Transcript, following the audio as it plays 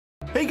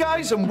Hey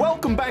guys, and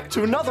welcome back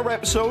to another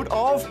episode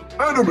of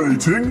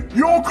Animating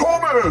your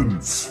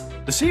comments!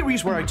 The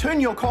series where I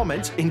turn your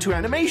comments into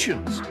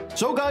animations.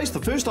 So guys, the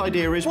first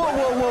idea is...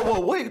 Whoa,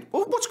 wait,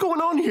 what's going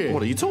on here?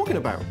 What are you talking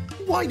about?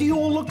 Why do you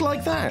all look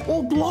like that?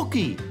 All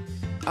blocky.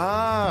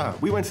 Ah,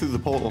 we went through the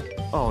portal.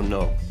 Oh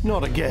no,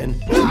 not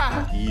again.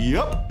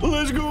 Yup,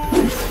 let's go.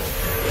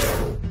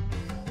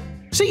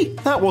 See,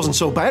 that wasn't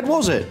so bad,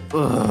 was it?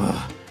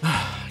 Ugh.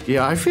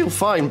 Yeah, I feel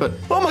fine, but...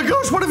 Oh my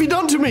gosh, what have you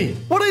done to me?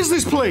 What is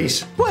this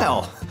place?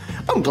 Well,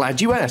 I'm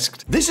glad you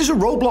asked. This is a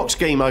Roblox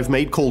game I've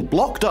made called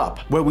Blocked Up,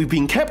 where we've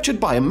been captured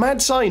by a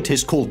mad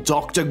scientist called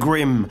Dr.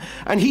 Grimm,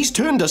 and he's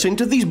turned us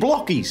into these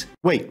blockies.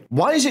 Wait,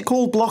 why is it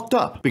called Blocked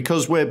Up?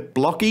 Because we're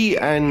blocky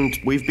and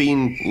we've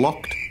been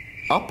locked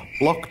up?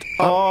 Locked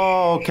up?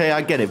 Oh, okay,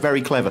 I get it.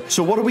 Very clever.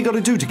 So what do we got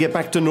to do to get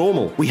back to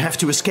normal? We have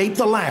to escape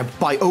the lab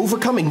by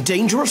overcoming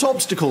dangerous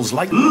obstacles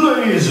like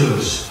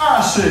Lasers,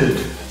 acid,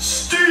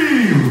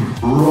 steam,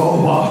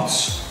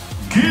 robots,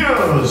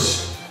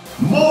 gears,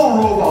 more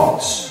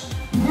robots,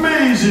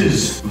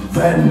 mazes,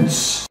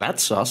 vents.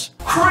 That's us.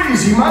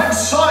 Crazy mad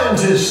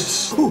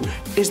scientists. Ooh,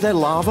 is there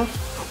lava?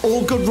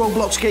 All good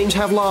Roblox games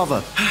have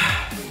lava.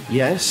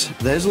 Yes,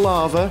 there's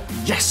lava.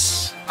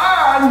 Yes!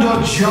 And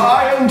a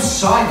giant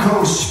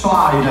psycho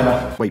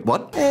spider. Wait,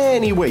 what?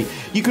 Anyway,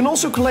 you can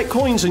also collect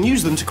coins and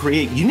use them to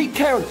create unique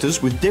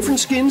characters with different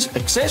skins,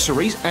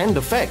 accessories, and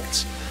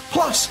effects.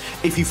 Plus,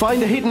 if you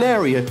find a hidden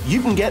area,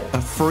 you can get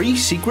a free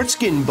secret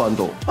skin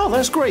bundle. Oh,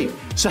 that's great.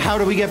 So how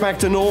do we get back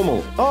to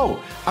normal?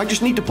 Oh, I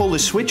just need to pull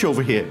this switch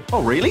over here.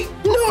 Oh, really?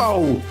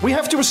 No! We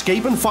have to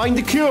escape and find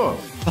the cure.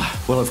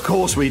 Well, of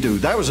course we do.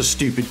 That was a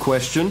stupid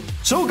question.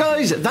 So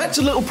guys, that's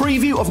a little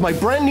preview of my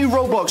brand new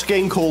Roblox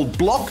game called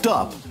Blocked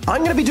Up. I'm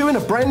going to be doing a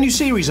brand new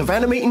series of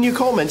animating your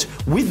comments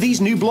with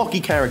these new blocky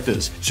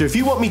characters. So if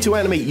you want me to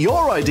animate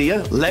your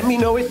idea, let me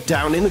know it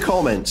down in the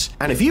comments.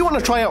 And if you want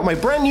to try out my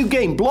brand new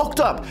game Blocked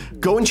Up,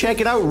 go and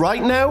check it out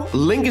right now.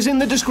 Link is in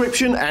the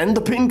description and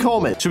the pinned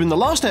comment. So in the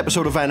last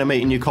episode of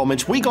Animating Your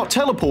Comments, we got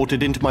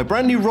teleported into my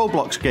brand new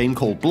Roblox game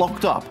called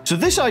Blocked Up. So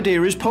this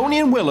idea is Pony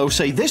and Willow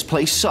say this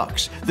place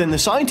sucks. Then the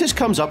scientist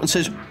comes up and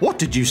says, "What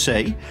did you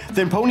say?"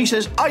 Then Pony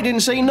says, "I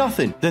didn't say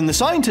nothing." Then the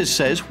scientist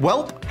says,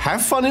 "Well,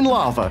 have fun in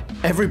lava."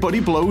 Everybody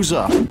blows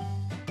up.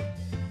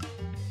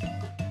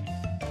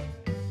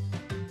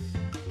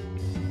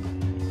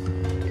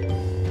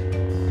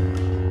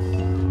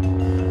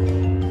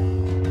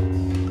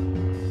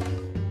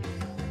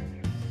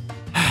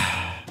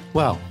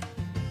 Well,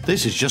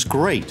 this is just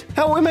great.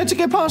 How are we meant to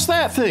get past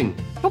that thing?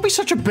 Don't be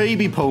such a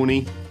baby,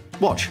 Pony.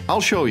 Watch, I'll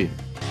show you.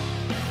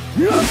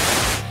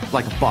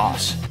 Like a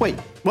boss. Wait,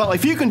 well,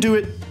 if you can do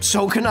it,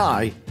 so can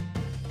I.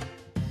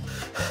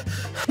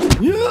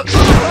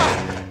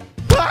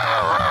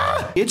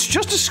 It's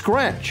just a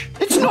scratch.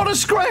 It's not a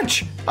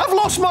scratch. I've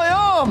lost my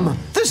arm.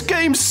 This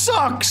game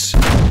sucks.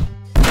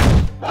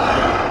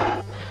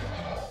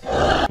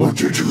 What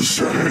did you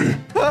say?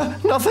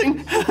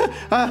 Nothing.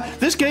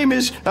 This game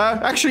is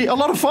actually a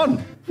lot of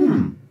fun.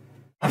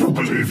 I don't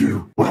believe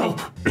you. Well,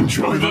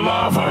 enjoy the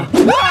lava.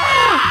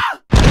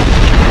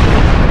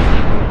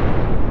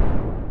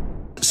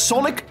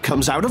 Sonic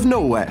comes out of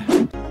nowhere.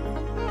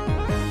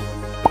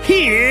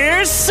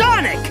 Here's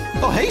Sonic!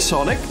 Oh, hey,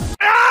 Sonic.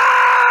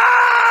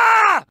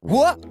 Ah!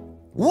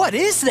 What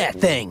is that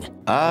thing?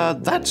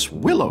 That's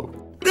Willow.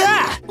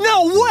 Ah!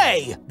 No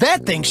way!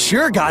 That thing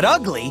sure got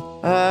ugly.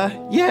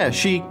 Yeah,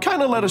 she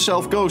kind of let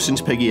herself go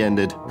since Piggy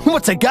ended.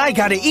 What's a guy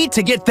gotta eat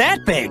to get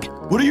that big?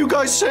 What are you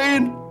guys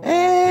saying?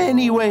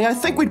 Anyway, I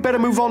think we'd better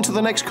move on to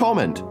the next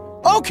comment.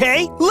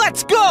 Okay,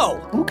 let's go!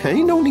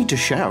 Okay, no need to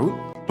shout.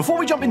 Before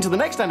we jump into the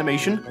next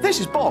animation, this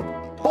is Bob.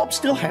 Bob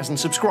still hasn't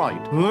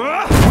subscribed.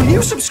 Will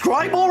you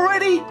subscribe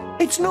already?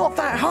 It's not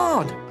that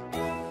hard.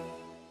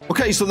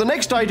 Okay, so the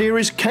next idea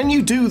is, can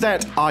you do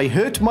that "I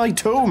hurt my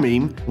toe"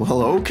 meme?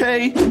 Well,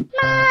 okay. Mommy,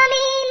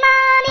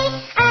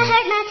 I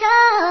hurt my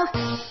toe.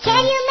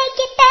 Can you make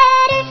it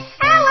better?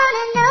 I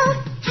wanna know.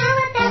 How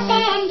about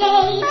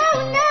Band-Aid? Oh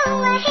no,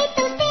 I hate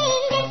those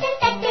things.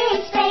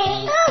 Disinfectant spray.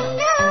 Oh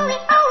no,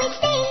 it always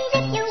stings.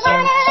 If you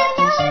wanna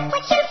know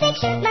what you fix,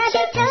 my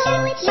big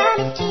toe, it's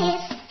Mama's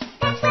kiss.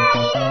 That's what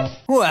it is.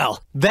 Well,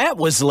 that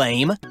was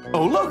lame.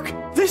 Oh, look,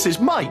 this is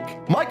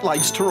Mike. Mike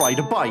likes to ride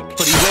a bike,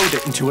 but he rode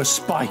it into a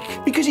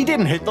spike because he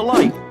didn't hit the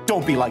light.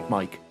 Don't be like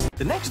Mike.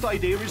 The next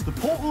idea is the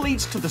portal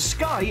leads to the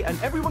sky and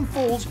everyone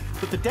falls,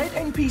 but the dead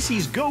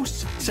NPC's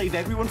ghosts save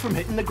everyone from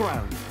hitting the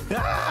ground.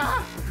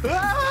 Ah!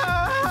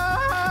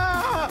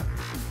 Ah!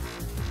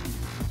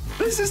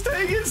 This is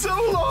taking so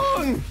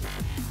long!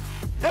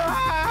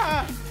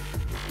 Ah!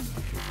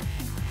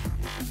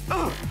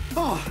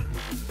 Oh,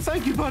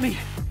 thank you, Bunny.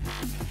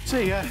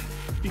 Say,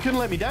 you couldn't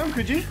let me down,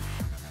 could you?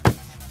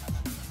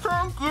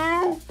 Thank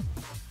you!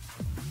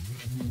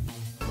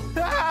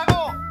 Ah!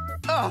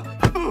 Oh!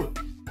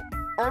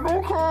 I'm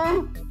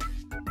okay!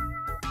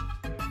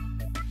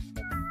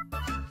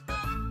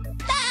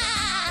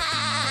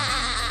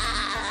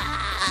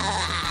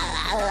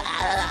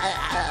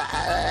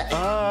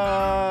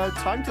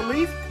 Time to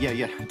leave?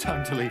 Yeah,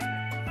 time to leave.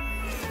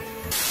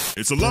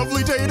 It's a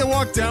lovely day to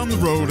walk down the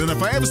road, and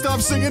if I ever stop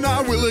singing,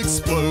 I will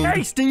explode.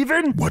 Hey,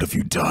 Steven! What have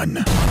you done?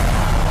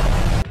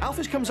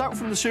 Alphys comes out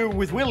from the sewer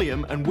with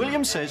William, and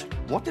William says,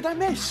 "What did I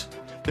miss?"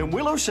 Then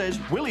Willow says,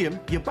 "William,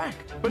 you're back.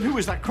 But who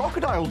is that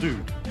crocodile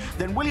dude?"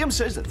 Then William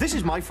says, "This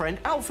is my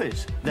friend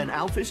Alphys." Then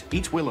Alphys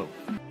eats Willow.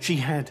 She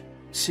had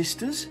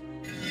sisters?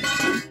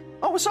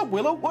 Oh, what's up,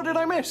 Willow? What did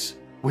I miss?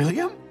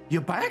 William,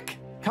 you're back?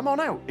 Come on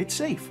out, it's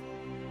safe.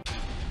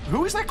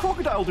 Who is that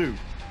crocodile dude?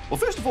 Well,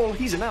 first of all,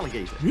 he's an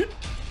alligator.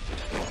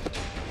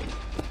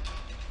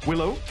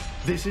 Willow,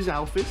 this is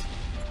Alphys.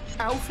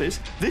 Alphys,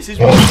 this is...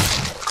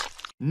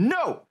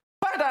 No!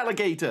 Bad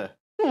alligator!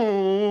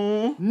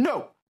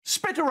 No!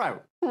 Spit her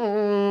out!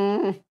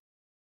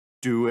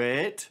 Do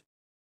it!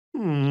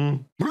 I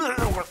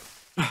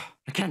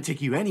can't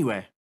take you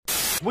anywhere.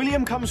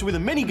 William comes with a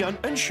minigun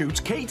and shoots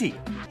Katie.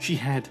 She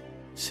had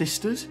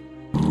sisters?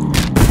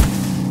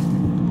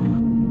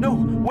 No,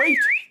 wait!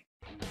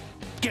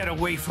 Get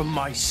away from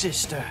my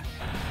sister.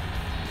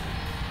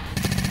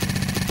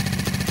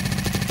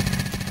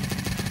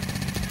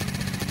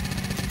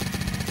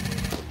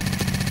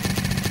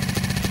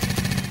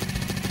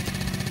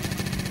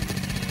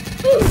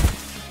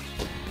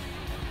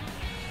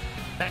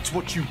 That's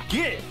what you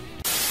get.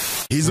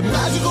 He's a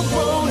magical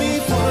pony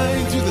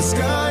flying through the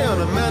sky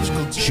on a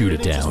magical journey. Shoot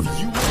it down.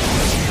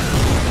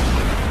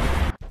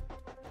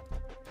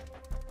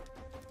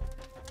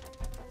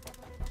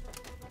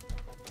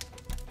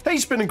 Hey,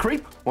 Spinning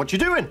Creep, what you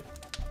doing?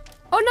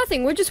 Oh,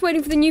 nothing. We're just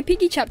waiting for the new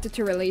Piggy chapter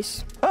to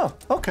release. Oh,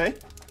 okay.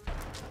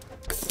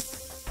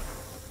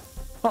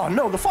 Oh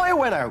no, the fire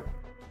went out.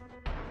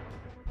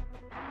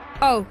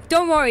 Oh,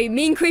 don't worry.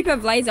 Me and Creep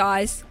have laser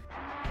eyes.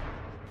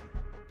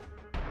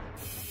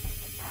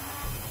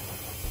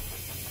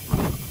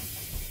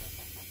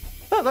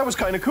 Oh, that was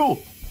kind of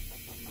cool.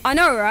 I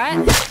know,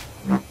 right?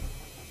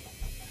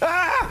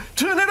 Ah!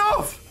 Turn it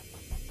off!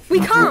 We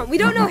can't. We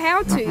don't know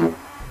how to.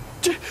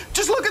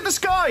 Just look at the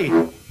sky!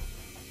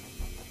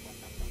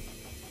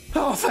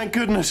 Oh, thank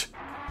goodness.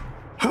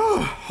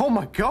 Oh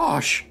my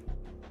gosh.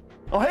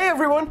 Oh, hey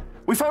everyone.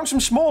 We found some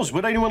s'mores.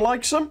 Would anyone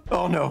like some?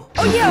 Oh no.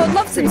 Oh yeah, I'd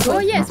love some. Oh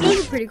yeah,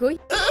 s'mores are pretty cool.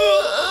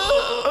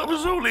 I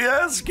was only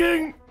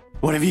asking.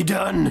 What have you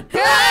done?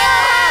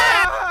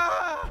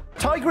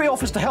 Tigray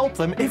offers to help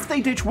them if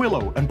they ditch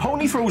Willow, and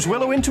Pony throws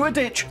Willow into a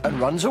ditch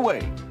and runs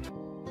away.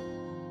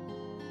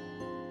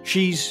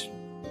 She's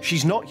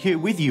not here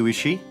with you, is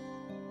she?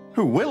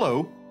 Who,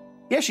 Willow?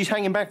 Yeah, she's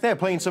hanging back there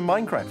playing some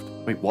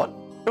Minecraft. Wait, what?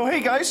 Oh, hey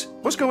guys,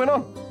 what's going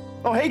on?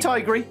 Oh, hey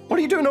Tigray, what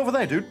are you doing over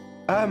there, dude?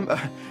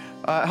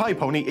 Hi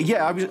Pony.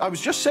 Yeah, I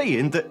was just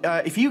saying that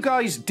if you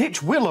guys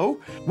ditch Willow,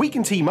 we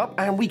can team up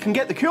and we can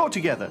get the cure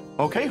together.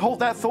 Okay, hold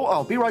that thought.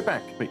 I'll be right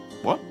back. Wait,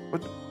 what?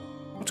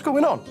 What's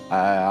going on?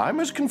 I'm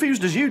as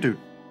confused as you, dude.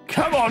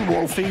 Come on,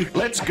 Wolfie,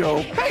 let's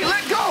go. Hey,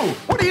 let go!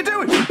 What are you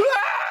doing?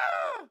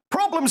 Ah!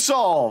 Problem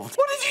solved.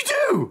 What did you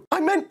do? I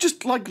meant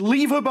just, like,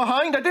 leave her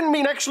behind. I didn't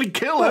mean actually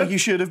kill her. You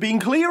should have been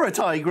clearer,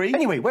 Tigray.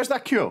 Anyway, where's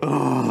that cure?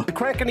 The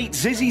Kraken eats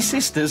Zizzy's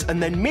sisters,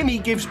 and then Mimi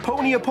gives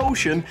Pony a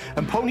potion,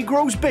 and Pony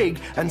grows big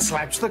and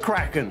slaps the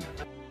Kraken.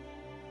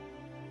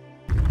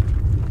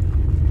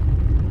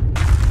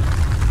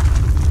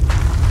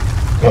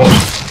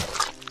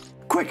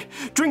 Quick,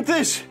 drink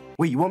this.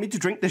 Wait, you want me to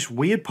drink this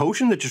weird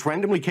potion that just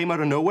randomly came out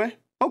of nowhere?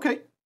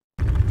 Okay.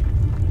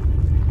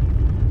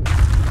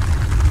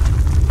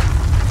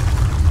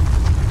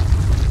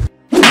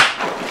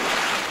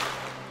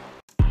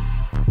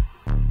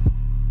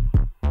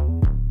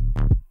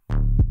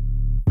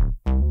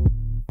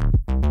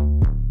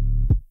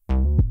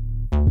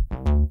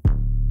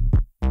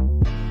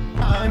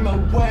 I'm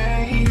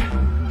away,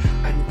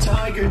 and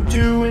Tiger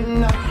doing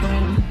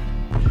nothing,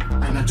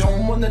 and I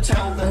don't want to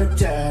tell their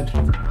dad.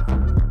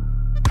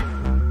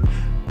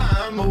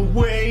 I'm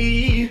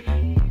away,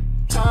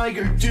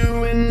 Tiger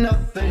doing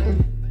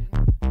nothing,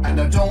 and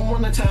I don't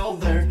want to tell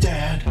their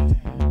dad.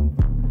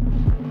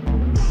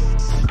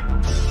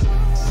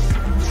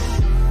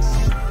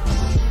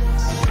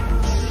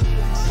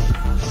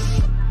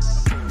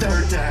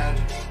 Their dad.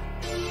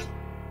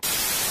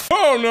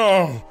 Oh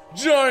no!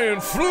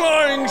 Giant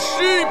flying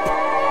sheep!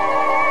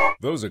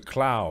 Those are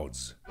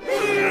clouds.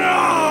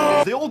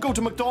 They all go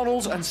to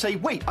McDonald's and say,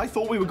 wait, I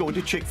thought we were going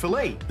to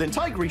Chick-fil-A. Then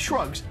Tigray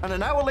shrugs, and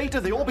an hour later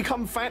they all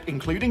become fat,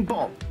 including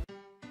Bob.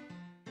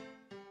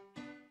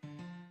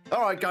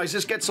 Alright guys,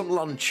 let's get some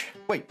lunch.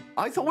 Wait,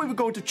 I thought we were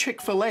going to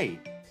Chick-fil-A.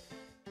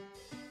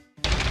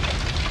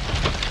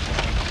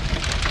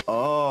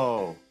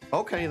 Oh,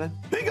 okay then.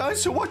 Hey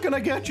guys, so what can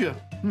I get you?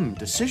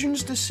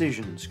 Decisions.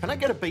 Can I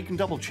get a bacon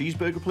double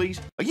cheeseburger,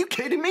 please? Are you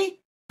kidding me?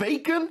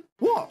 Bacon?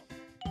 What?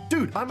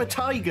 Dude, I'm a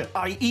tiger.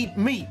 I eat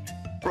meat.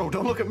 Bro,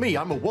 don't look at me.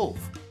 I'm a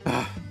wolf.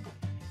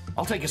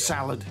 I'll take a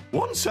salad.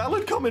 One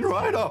salad coming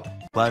right up.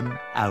 1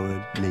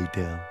 hour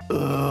later.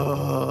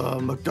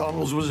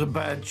 McDonald's was a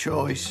bad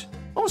choice.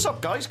 Oh, what's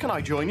up, guys? Can I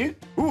join you?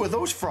 Ooh, are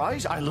those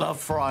fries? I love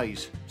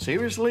fries.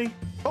 Seriously?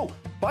 Oh,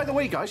 by the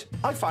way, guys,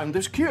 I found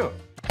this cure.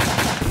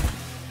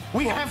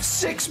 We have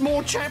 6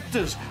 more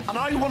chapters, and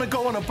I want to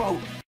go on a boat.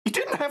 You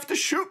didn't have to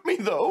shoot me,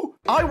 though.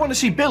 I want to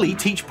see Billy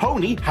teach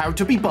Pony how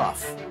to be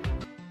buff.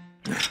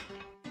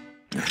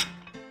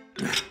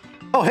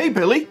 Oh, hey,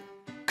 Billy.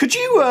 Could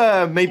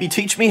you, maybe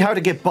teach me how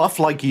to get buff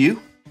like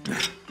you?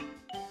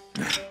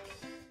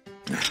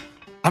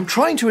 I'm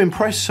trying to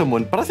impress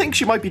someone, but I think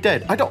she might be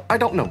dead. I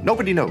don't know.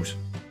 Nobody knows.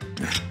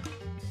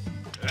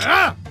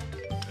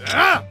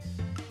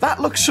 That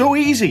looks so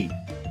easy.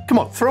 Come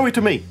on, throw it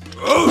to me.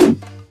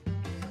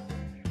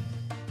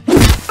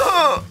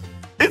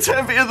 It's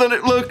heavier than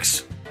it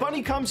looks.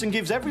 Bunny comes and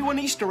gives everyone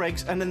Easter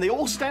eggs, and then they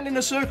all stand in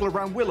a circle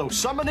around Willow,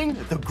 summoning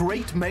the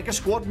Great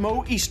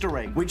MegaSquadMo Easter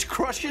Egg, which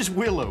crushes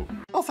Willow.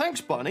 Oh, thanks,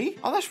 Bunny.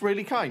 Oh, that's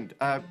really kind.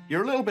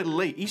 You're a little bit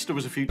late. Easter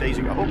was a few days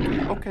ago.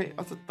 Okay,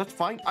 that's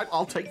fine.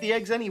 I'll take the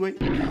eggs anyway.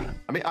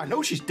 I mean, I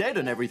know she's dead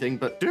and everything,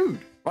 but dude.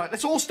 Right,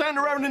 let's all stand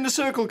around in a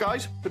circle,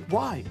 guys. But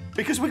why?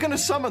 Because we're going to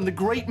summon the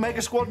Great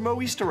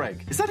MegaSquadMo Easter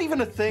Egg. Is that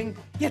even a thing?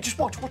 Yeah, just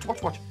watch.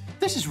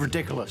 This is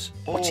ridiculous.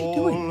 What's he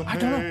doing? I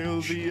don't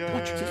know. Shh,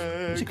 watch this.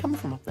 Where's he coming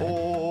from up there?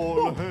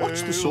 Oh,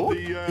 watch the sword.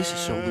 This is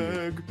so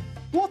weird.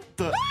 What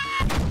the?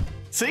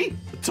 See?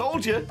 I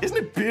told you. Isn't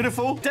it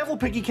beautiful? Devil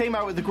Piggy came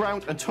out of the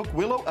ground and took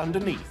Willow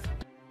underneath.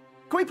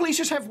 Can we please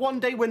just have one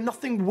day where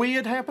nothing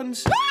weird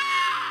happens?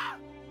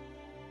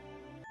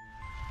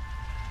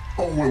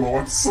 Oh, Willow,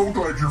 I'm so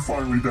glad you're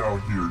finally down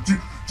here.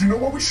 Do you know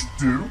what we should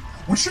do?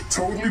 We should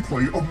totally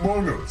play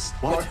Among Us.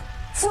 What? Like,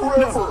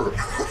 forever.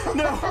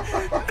 No.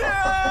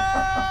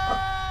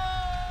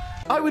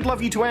 I would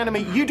love you to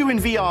animate you do in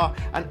VR,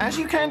 and as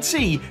you can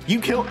see, you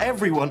kill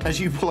everyone as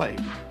you play.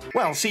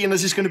 Well, seeing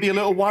as it's going to be a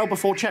little while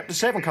before Chapter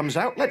 7 comes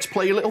out, let's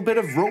play a little bit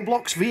of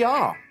Roblox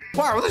VR.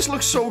 Wow, this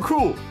looks so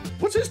cool.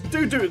 What's this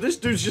dude doing? This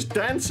dude's just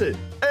dancing.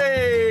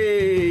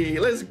 Hey,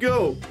 let's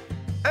go.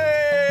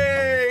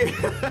 Hey!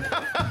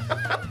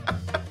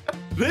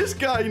 This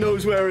guy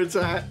knows where it's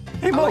at.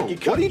 Hey, Mo,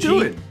 what are you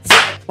doing?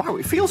 Wow,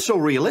 it feels so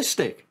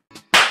realistic.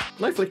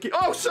 Life flicky.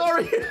 Oh,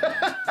 sorry.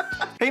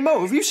 Hey,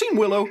 Mo, have you seen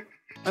Willow?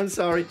 I'm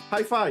sorry.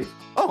 High five.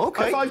 Oh,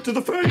 okay. High five to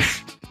the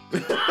face.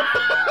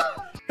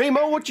 Hey,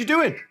 Mo, what you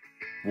doing?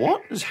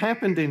 What has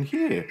happened in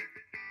here?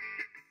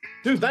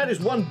 Dude, that is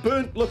one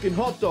burnt-looking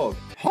hot dog.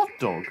 Hot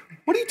dog?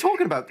 What are you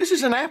talking about? This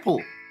is an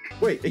apple.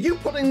 Wait, are you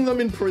putting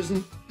them in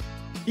prison?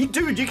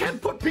 Dude, you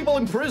can't put people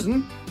in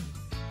prison.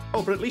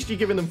 Oh, but at least you're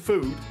giving them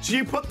food. So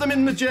you put them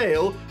in the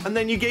jail, and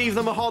then you gave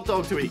them a hot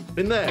dog to eat.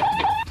 In there.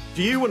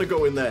 Do you want to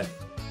go in there?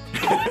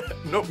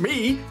 Not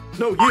me.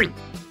 No, you.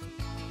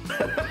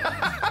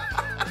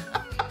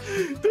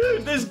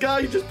 Dude, this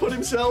guy just put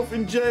himself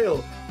in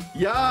jail.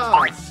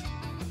 Yes.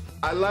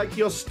 I like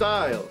your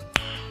style.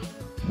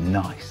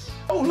 Nice.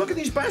 Oh, look at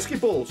these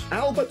basketballs.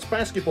 Albert's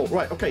basketball.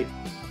 Right, okay.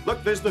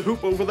 Look, there's the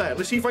hoop over there.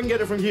 Let's see if I can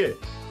get it from here.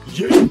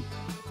 Yeah.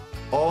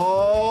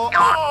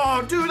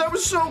 Oh, dude, that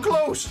was so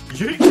close.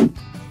 Yeet.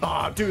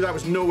 Oh, dude, that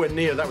was nowhere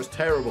near. That was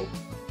terrible.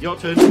 Your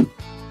turn.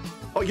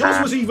 Oh,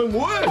 yours was even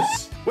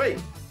worse. Wait,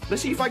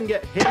 let's see if I can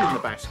get him in the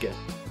basket.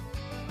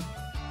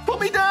 Put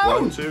me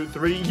down. 1, 2,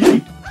 3,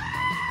 yeet.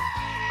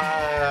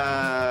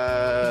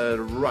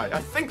 Right,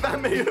 I think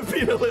that may have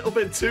been a little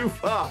bit too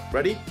far.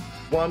 Ready?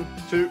 1,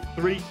 2,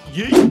 3,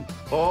 yeet.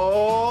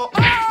 Oh,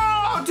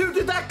 dude,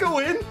 did that go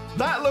in?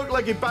 That looked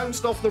like it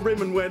bounced off the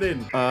rim and went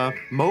in.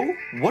 Mo,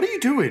 what are you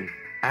doing?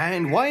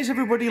 And why is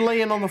everybody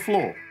laying on the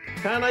floor?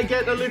 Can I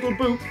get a little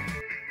boop?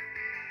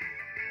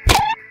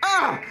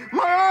 Ah!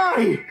 My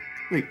eye!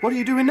 Wait, what are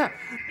you doing now?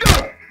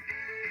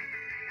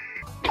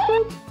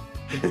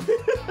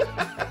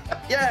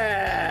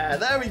 Yeah,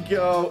 there we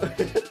go.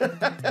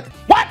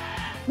 What?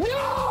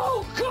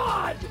 No,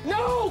 God!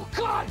 No,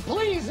 God,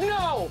 please,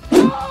 no!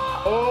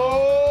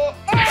 Oh!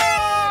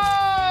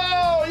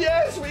 Oh!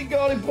 Yes, we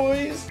got it,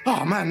 boys.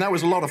 Oh, man, that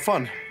was a lot of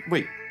fun.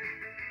 Wait,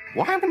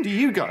 what happened to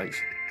you guys?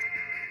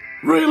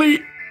 Really?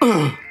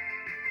 Ugh.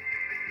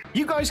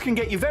 You guys can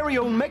get your very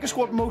own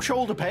MegaSquadMo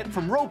Shoulder Pet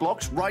from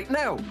Roblox right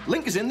now.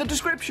 Link is in the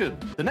description.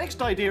 The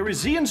next idea is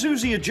Z and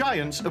Susie are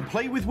giants and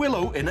play with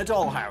Willow in a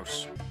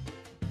dollhouse.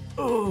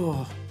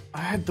 Oh, I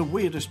had the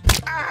weirdest...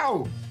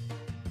 Ow!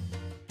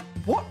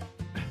 What?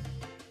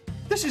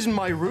 This isn't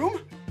my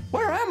room.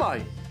 Where am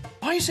I?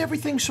 Why is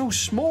everything so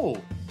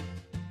small?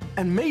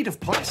 And made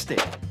of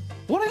plastic?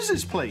 What is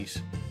this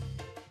place?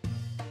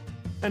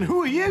 And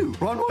who are you?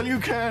 Run while you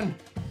can.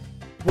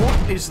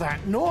 What is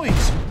that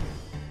noise?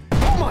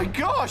 Oh my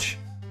gosh!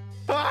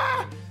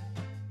 Ah!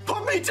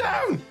 Put me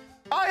down!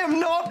 I am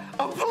not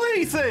a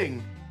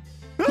plaything!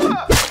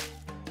 Ah!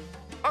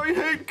 I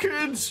hate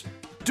kids!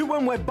 Do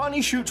one where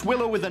Bunny shoots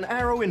Willow with an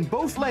arrow in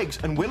both legs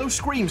and Willow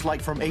screams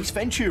like from Ace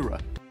Ventura.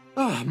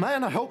 Oh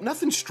man, I hope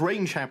nothing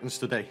strange happens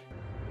today.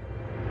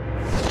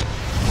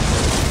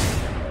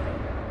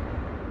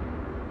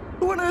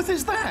 Who on earth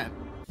is that?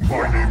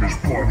 My name is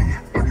Bunny,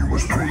 and you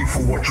must pay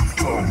for what you've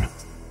done.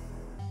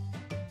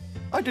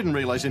 I didn't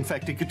realize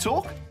Infected could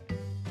talk.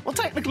 Well,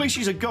 technically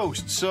she's a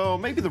ghost, so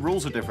maybe the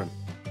rules are different.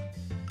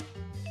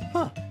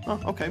 Huh. Oh,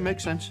 okay,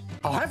 makes sense.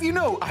 I'll have you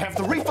know I have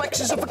the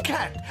reflexes of a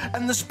cat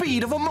and the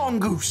speed of a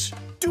mongoose.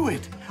 Do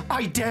it.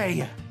 I dare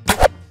you.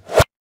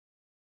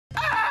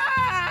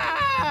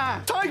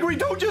 Ah! Tiger Tigry,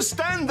 don't just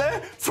stand there.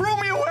 Throw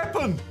me a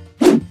weapon.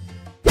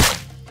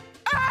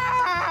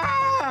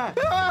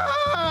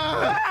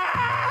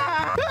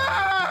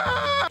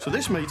 So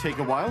this may take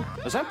a while.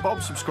 Has Aunt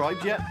Bob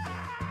subscribed yet?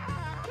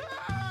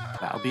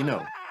 That'll be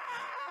no.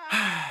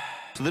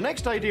 So the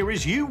next idea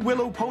is you,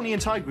 Willow, Pony,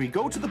 and Tigry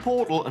go to the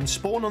portal and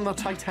spawn on the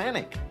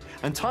Titanic.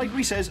 And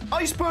Tigry says,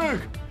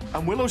 iceberg!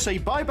 And Willow say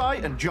bye-bye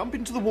and jump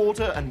into the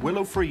water, and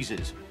Willow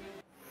freezes.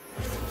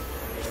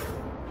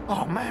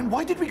 Oh man,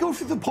 why did we go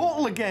through the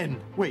portal again?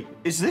 Wait,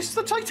 is this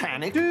the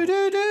Titanic?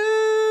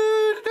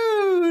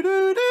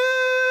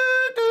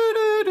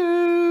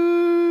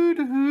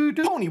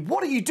 Pony,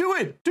 what are you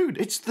doing? Dude,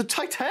 it's the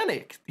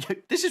Titanic.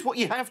 This is what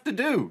you have to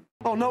do.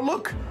 Oh no,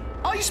 look!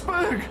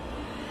 Iceberg!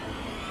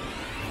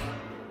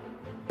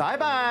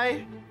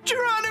 Bye-bye!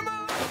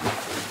 Geronimo!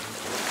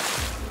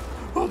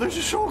 Oh, this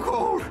is so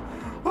cold.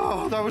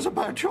 Oh, that was a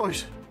bad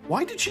choice.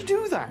 Why did she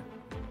do that?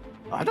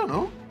 I don't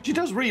know. She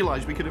does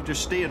realize we could have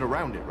just steered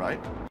around it, right?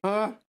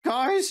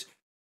 Guys?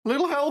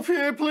 Little help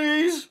here,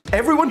 please?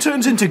 Everyone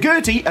turns into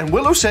Gertie, and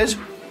Willow says,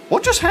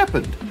 what just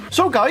happened?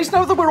 So, guys,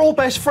 now that we're all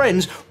best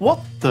friends,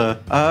 what's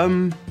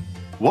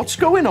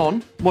going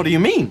on? What do you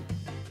mean?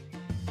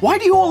 Why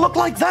do you all look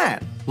like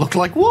that? Look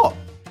like what?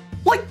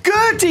 Like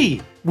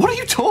Gertie! What are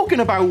you talking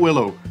about,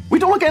 Willow? We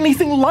don't look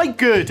anything like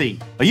Gertie.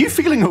 Are you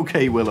feeling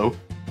okay, Willow?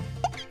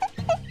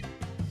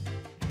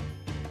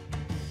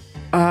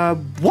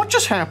 What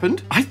just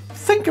happened? I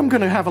think I'm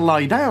gonna have a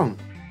lie down.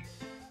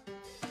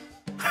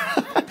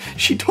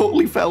 She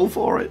totally fell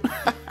for it.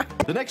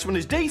 The next one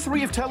is day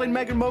 3 of telling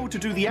Meg and Mo to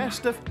do the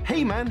ASDF,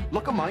 hey man,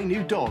 look at my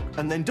new dog.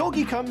 And then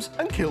Doggy comes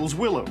and kills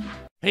Willow.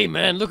 Hey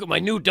man, look at my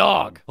new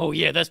dog. Oh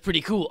yeah, that's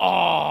pretty cool.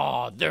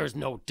 Aw, there's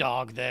no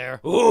dog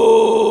there.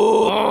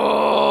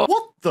 Ooh.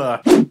 What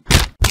the?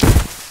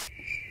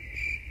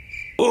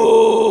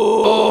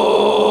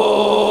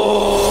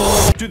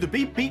 Do the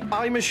beep beep,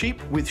 I'm a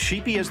sheep with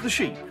Sheepy as the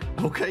sheep.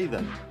 Okay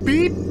then.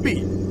 Beep,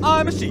 beep.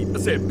 I'm a sheep. I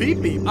said beep,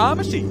 beep. I'm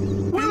a sheep.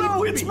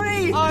 Willow, it's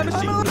me! I'm a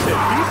sheep. I said beep,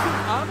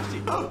 beep. I'm a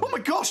sheep. Oh my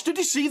gosh, did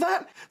you see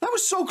that? That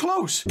was so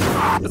close.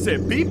 I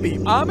said beep,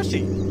 beep. I'm a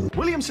sheep.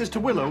 William says to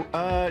Willow,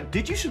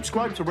 did you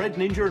subscribe to Red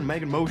Ninja and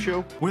Meg and Mo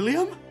Show?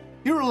 William?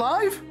 You're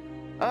alive?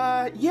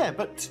 Yeah,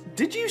 but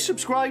did you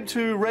subscribe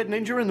to Red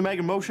Ninja and the Meg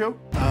and Mo Show?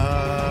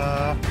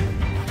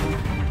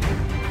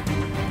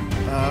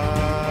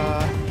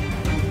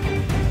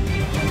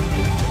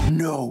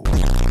 No.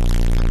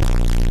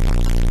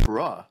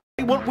 Bruh.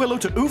 I want Willow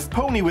to oof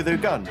Pony with her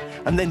gun,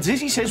 and then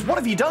Zizzy says, what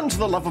have you done to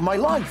the love of my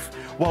life?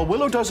 While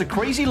Willow does a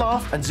crazy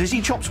laugh, and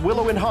Zizzy chops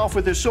Willow in half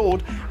with her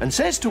sword, and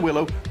says to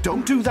Willow,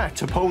 don't do that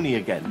to Pony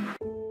again.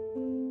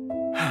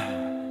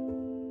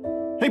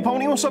 Hey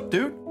Pony, what's up,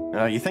 dude?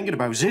 You're thinking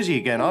about Zizzy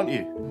again, aren't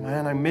you?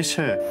 Man, I miss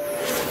her.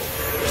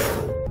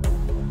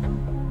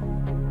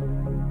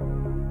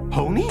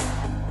 Pony?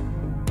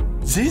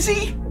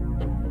 Zizzy?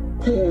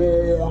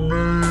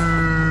 Pony!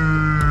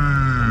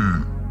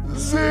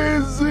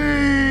 Zizzy!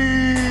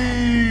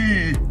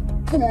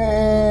 Pony!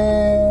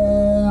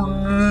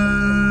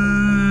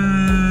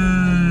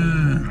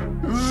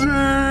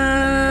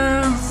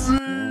 Zizzy!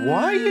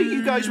 Why are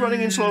you guys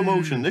running in slow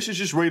motion? This is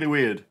just really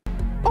weird.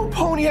 Oh,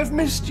 Pony, I've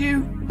missed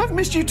you. I've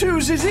missed you too,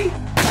 Zizzy.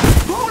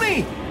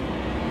 Pony!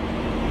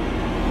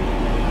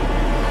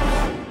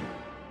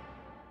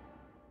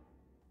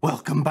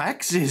 Welcome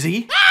back,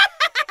 Zizzy.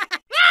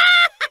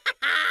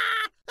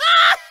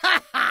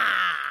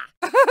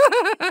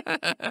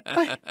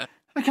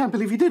 I can't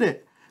believe he did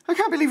it. I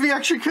can't believe he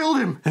actually killed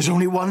him. There's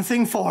only one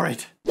thing for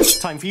it.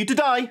 Time for you to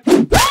die.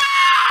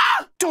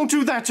 Don't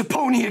do that to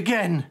Pony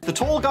again. The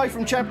tall guy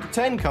from chapter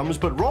 10 comes,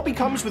 but Robbie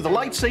comes with a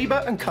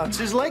lightsaber and cuts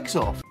his legs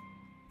off.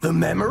 The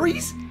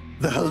memories?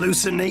 The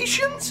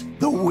hallucinations?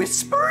 The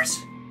whispers?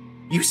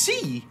 You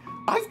see,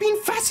 I've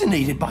been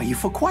fascinated by you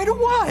for quite a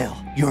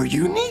while. You're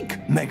unique,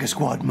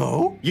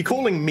 MegaSquadMo. You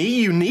calling me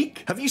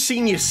unique? Have you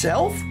seen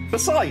yourself?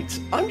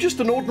 Besides, I'm just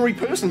an ordinary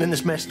person in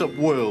this messed up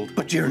world.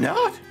 But you're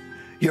not.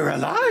 You're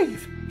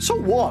alive. So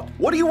what?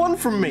 What do you want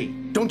from me?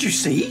 Don't you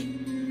see?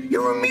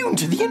 You're immune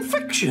to the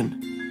infection.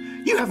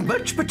 You have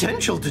much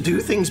potential to do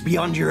things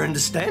beyond your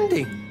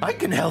understanding. I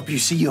can help you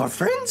see your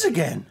friends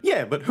again.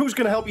 Yeah, but who's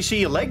gonna help you see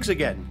your legs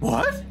again?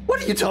 What?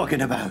 What are you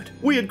talking about?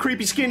 Weird,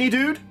 creepy, skinny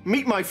dude?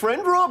 Meet my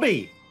friend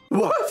Robbie.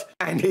 What?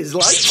 And his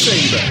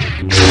lightsaber.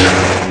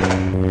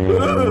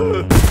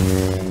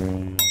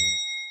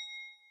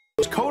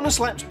 Kona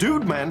slaps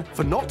Dude Man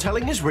for not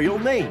telling his real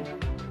name.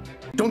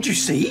 Don't you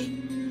see?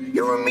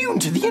 You're immune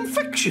to the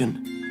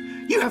infection.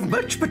 You have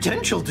much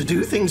potential to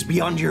do things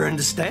beyond your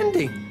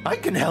understanding. I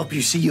can help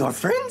you see your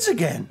friends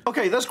again.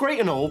 Okay, that's great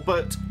and all,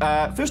 but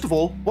first of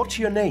all, what's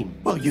your name?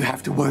 Well, you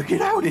have to work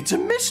it out. It's a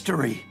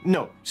mystery.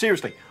 No,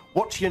 seriously,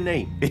 what's your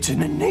name? It's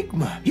an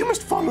enigma. You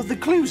must follow the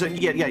clues and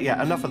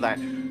yeah, enough of that.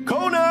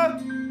 Kona!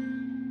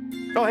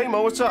 Oh, hey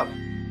Mo, what's up?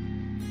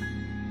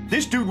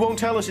 This dude won't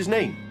tell us his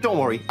name. Don't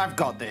worry, I've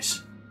got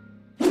this.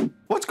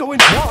 What's going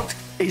on? What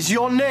is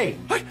your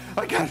name?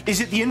 I can't. Is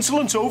it the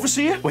Insolence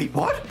Overseer? Wait,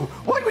 what?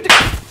 Why would it...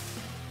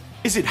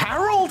 Is it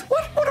Harold?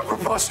 What a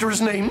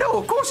preposterous name. No,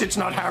 of course it's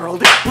not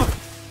Harold.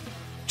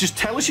 Just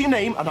tell us your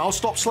name and I'll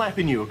stop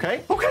slapping you,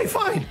 okay? Okay,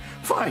 fine.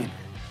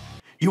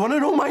 You want to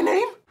know my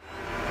name?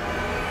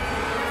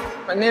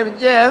 My name is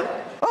Jeff.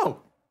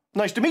 Oh,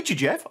 nice to meet you,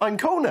 Jeff. I'm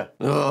Kona.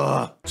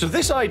 So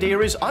this idea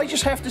is I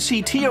just have to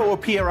see Tio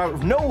appear out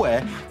of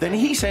nowhere, then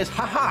he says,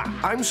 haha,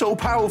 I'm so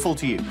powerful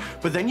to you.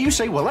 But then you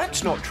say, well,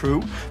 that's not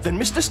true. Then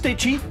Mr.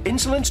 Stitchy,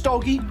 Insolence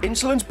Doggy,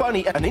 Insolence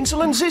Bunny, and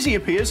Insolent Zizzy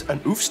appears,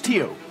 and oofs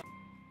Tio.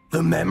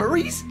 The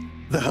memories?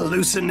 The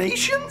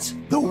hallucinations?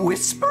 The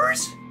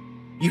whispers?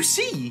 You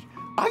see,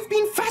 I've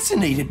been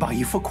fascinated by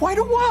you for quite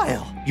a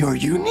while. You're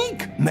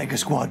unique,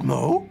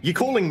 MegaSquadMo. You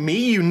calling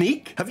me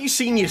unique? Have you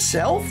seen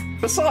yourself?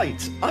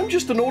 Besides, I'm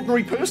just an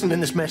ordinary person in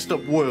this messed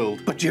up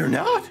world. But you're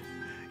not.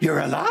 You're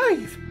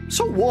alive.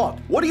 So what?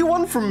 What do you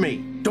want from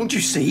me? Don't you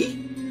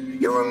see?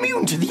 You're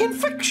immune to the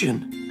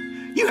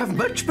infection. You have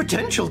much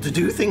potential to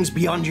do things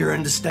beyond your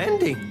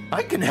understanding.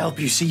 I can help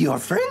you see your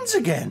friends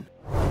again.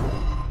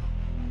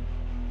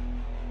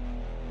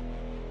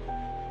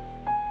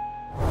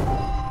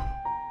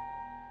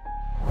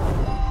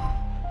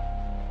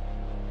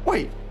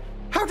 Wait,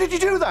 how did you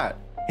do that?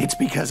 It's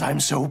because I'm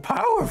so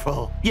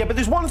powerful. Yeah, but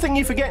there's one thing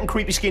you're forgetting,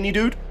 creepy skinny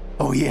dude.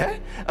 Oh yeah?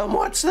 And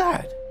what's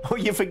that? Oh,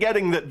 you're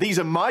forgetting that these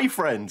are my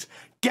friends.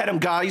 Get them,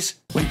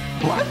 guys. Wait,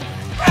 what?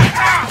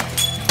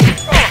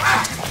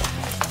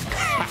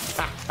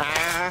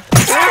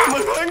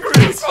 My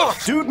pancreas!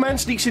 Dude Man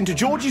sneaks into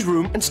Georgie's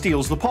room and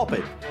steals the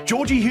poppet.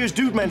 Georgie hears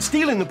Dude Man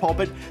stealing the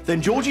poppet,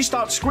 then Georgie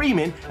starts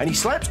screaming and he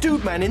slaps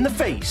Dude Man in the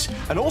face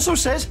and also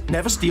says,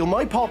 never steal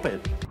my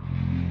poppet.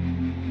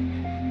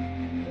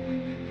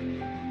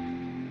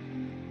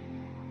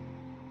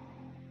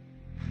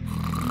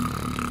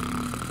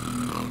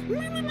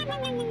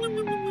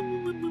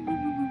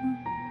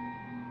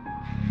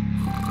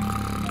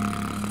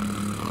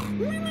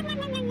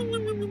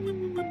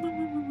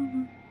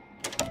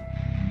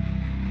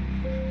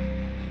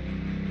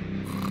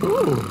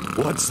 Ooh,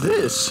 what's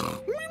this?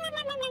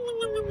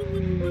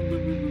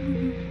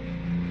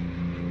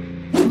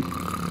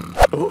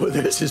 Oh,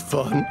 this is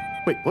fun.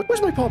 Wait,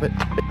 where's my poppet?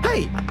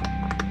 Hey!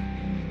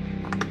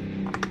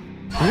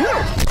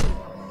 No!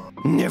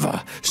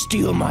 Never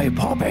steal my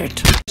poppet.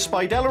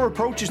 Spidella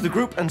approaches the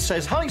group and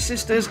says, hi,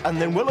 sisters,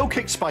 and then Willow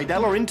kicks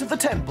Spidella into the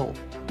temple.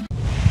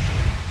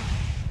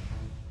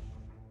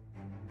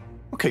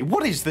 Okay,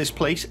 what is this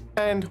place,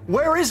 and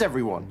where is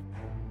everyone?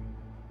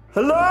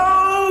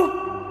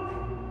 Hello?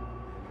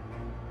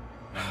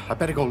 I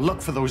better go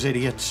look for those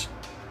idiots.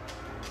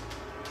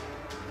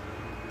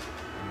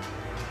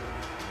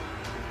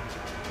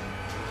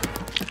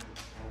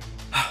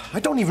 I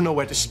don't even know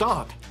where to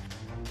start.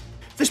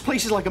 This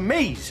place is like a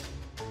maze.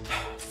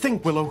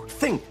 Think, Willow,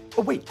 think.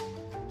 Oh, wait.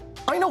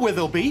 I know where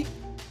they'll be.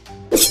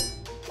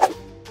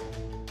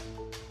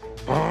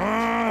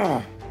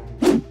 Oh,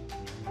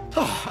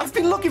 I've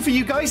been looking for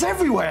you guys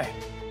everywhere.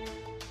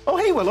 Oh,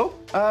 hey, Willow.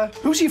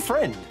 Who's your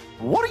friend?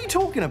 What are you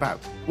talking about?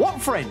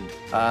 What friend?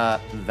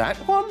 That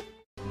one?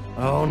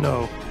 Oh,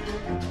 no.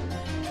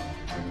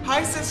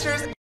 Hi,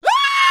 sisters.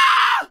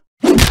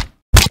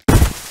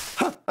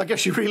 I guess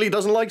she really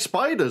doesn't like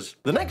spiders.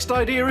 The next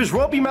idea is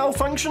Robbie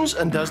malfunctions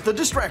and does the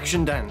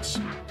distraction dance.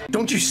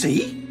 Don't you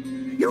see?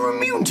 You're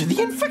immune to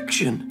the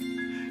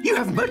infection. You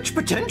have much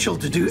potential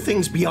to do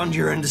things beyond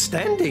your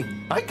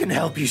understanding. I can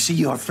help you see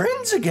your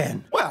friends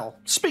again. Well,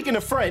 speaking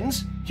of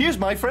friends, here's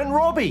my friend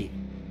Robbie.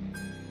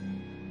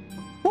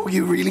 Oh,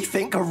 you really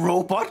think a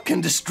robot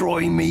can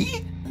destroy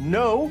me?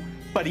 No,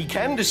 but he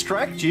can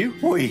distract you.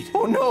 Wait,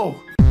 oh no.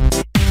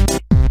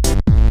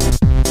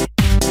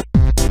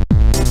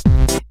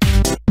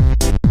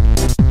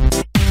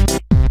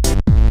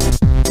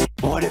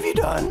 What have you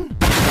done?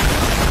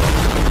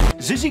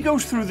 Zizzy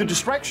goes through the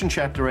distraction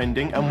chapter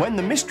ending, and when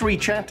the mystery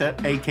chatter,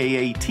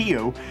 aka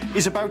Tio,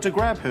 is about to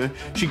grab her,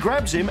 she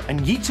grabs him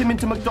and yeets him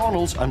into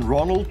McDonald's, and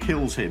Ronald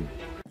kills him.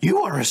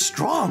 You are a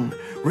strong,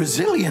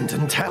 resilient,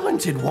 and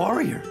talented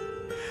warrior.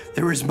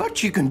 There is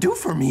much you can do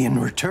for me in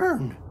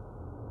return.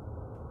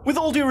 With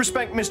all due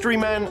respect, Mystery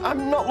Man,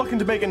 I'm not looking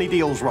to make any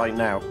deals right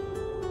now.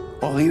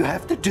 All you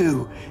have to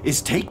do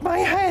is take my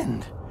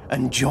hand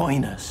and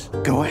join us.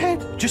 Go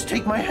ahead, just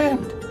take my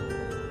hand.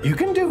 You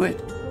can do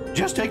it.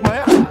 Just take my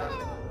hand.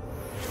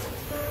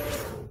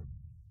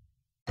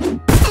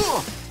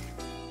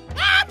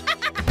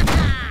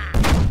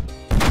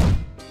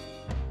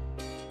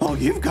 Oh,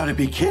 you've got to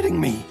be kidding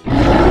me.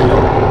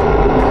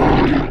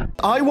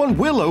 I want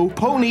Willow,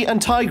 Pony,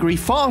 and Tigry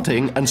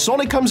farting, and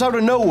Sonic comes out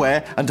of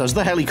nowhere and does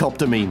the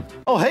helicopter meme.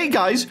 Oh, hey,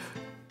 guys.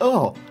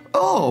 Oh,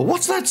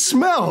 what's that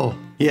smell?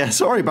 Yeah,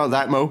 sorry about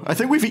that, Mo. I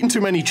think we've eaten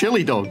too many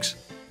chili dogs.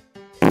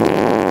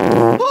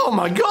 Oh,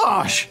 my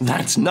gosh.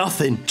 That's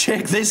nothing.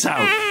 Check this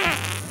out.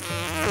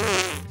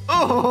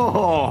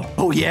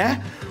 Oh,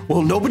 yeah?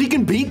 Well, nobody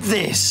can beat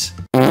this.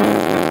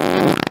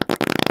 Oh,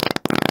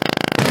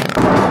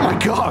 my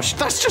gosh.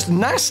 That's just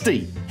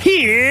nasty.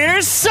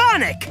 Here's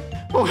Sonic!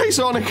 Oh, hey,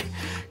 Sonic.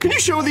 Can you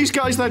show these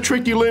guys that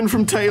trick you learned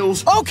from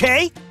Tails?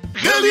 Okay.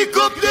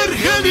 Helicopter,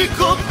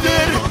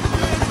 helicopter.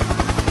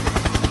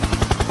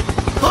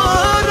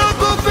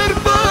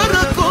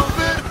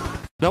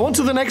 Now on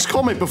to the next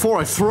comment before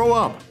I throw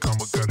up.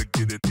 Comma gotta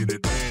get it, and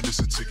it's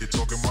a ticket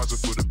talking Mazda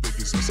for the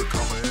biggest. It's a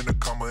comma and a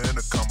comma and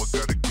a comma,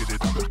 gotta get it.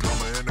 A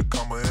comma and a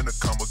comma and a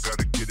comma,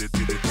 gotta get it,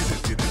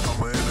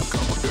 comma and a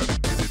comma, gotta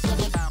get it.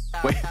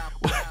 Wait,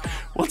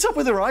 what's up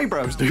with her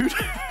eyebrows, dude?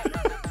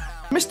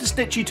 Mr.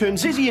 Stitchy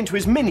turns Zizzy into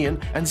his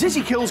minion, and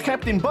Zizzy kills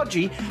Captain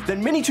Budgie.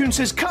 Then Minitoon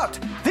says, "Cut!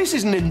 This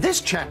isn't in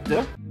this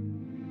chapter."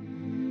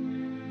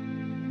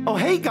 Oh,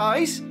 hey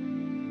guys!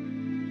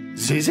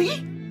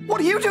 Zizzy? What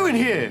are you doing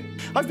here?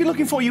 I've been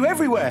looking for you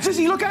everywhere.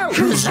 Zizzy, look out!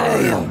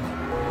 Shazam!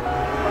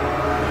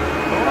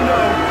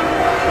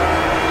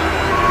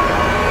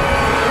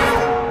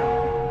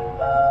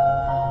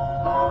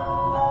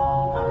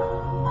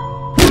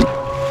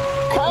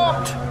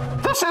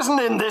 Cut! This isn't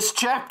in this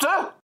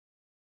chapter.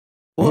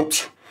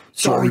 Oops.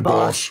 Sorry,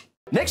 boss.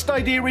 Next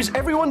idea is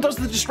everyone does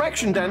the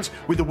distraction dance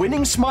with a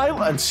winning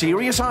smile and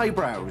serious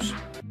eyebrows.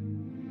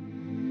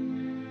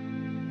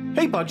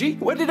 Hey, Budgie,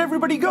 where did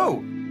everybody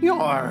go?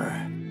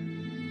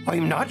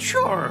 I'm not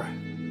sure.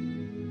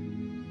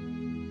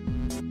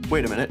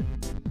 Wait a minute.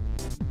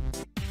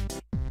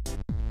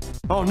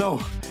 Oh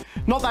no,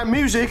 not that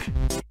music.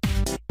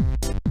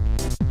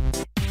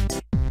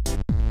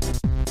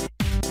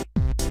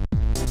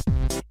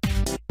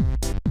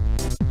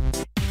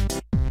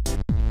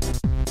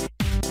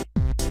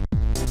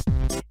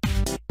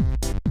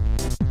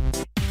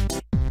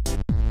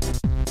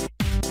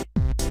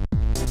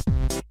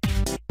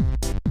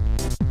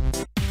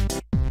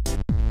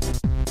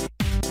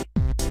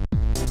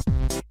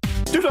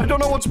 Dude, I don't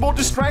know what's more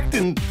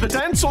distracting, the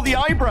dance or the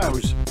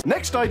eyebrows.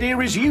 Next idea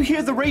is you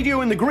hear the radio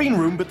in the green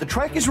room, but the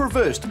track is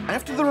reversed.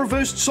 After the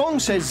reversed song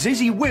says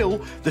Zizzy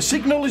will, the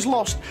signal is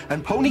lost,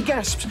 and Pony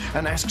gasps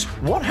and asks,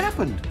 what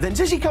happened? Then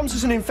Zizzy comes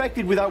as an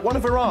infected without one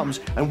of her arms,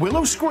 and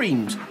Willow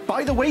screams,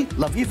 by the way,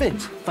 love you,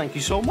 Vince. Thank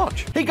you so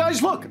much. Hey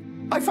guys, look,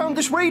 I found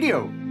this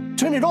radio.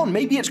 Turn it on,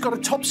 maybe it's got a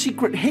top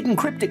secret hidden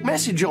cryptic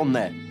message on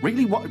there.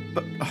 Really, what?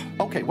 But,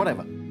 okay,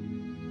 whatever.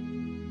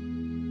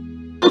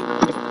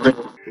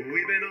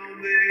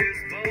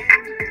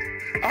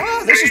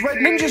 Ah, this is Red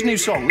Ninja's new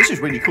song. This is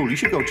really cool. You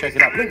should go check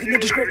it out. Link in the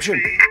description.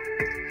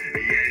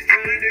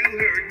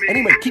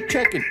 Anyway, keep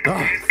checking.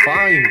 Ah,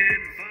 fine.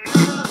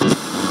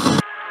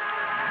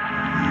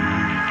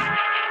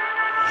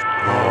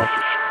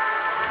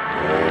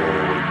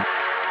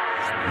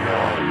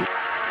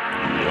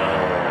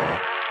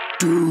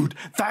 Dude,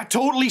 that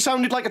totally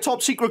sounded like a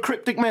top secret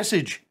cryptic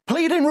message.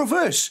 Play it in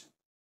reverse.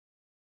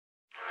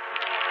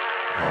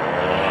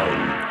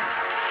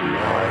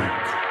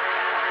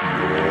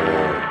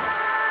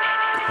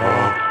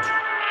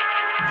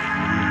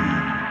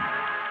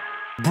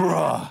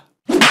 Bruh.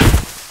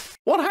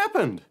 What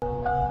happened?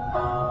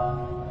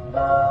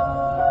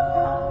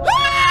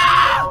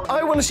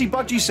 I want to see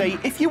Budgie say,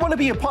 if you want to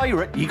be a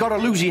pirate, you gotta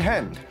lose your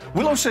hand.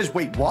 Willow says,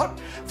 wait, what?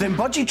 Then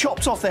Budgie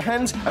chops off their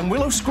hands and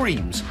Willow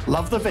screams,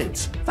 love the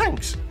vids.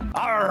 Thanks.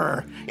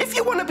 Arr, if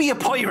you want to be a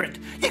pirate,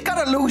 you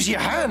gotta lose your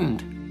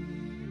hand.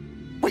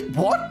 Wait,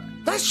 what?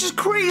 That's just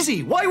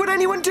crazy. Why would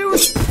anyone do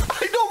it?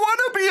 I don't want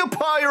to be a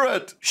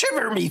pirate.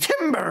 Shiver me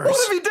timbers.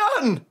 What have you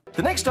done?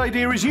 The next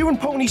idea is you and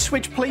Pony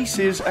switch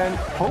places and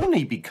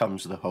Pony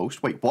becomes the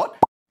host. Wait, what?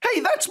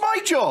 Hey, that's my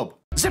job.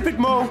 Zip it,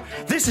 Mo.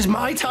 This is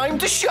my time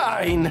to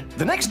shine.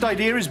 The next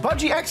idea is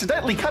Budgie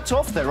accidentally cuts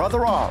off their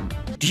other arm.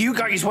 Do you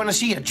guys want to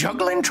see a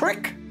juggling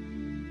trick?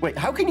 Wait,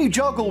 how can you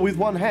juggle with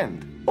one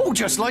hand? Oh,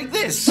 just like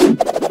this.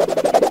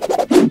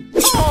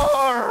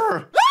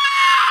 Arr!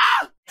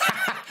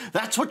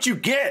 That's what you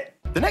get.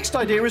 The next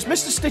idea is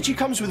Mr. Stitchy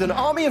comes with an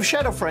army of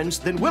Shadow Friends,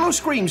 then Willow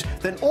screams,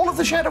 then all of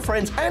the Shadow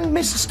Friends and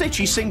Mr.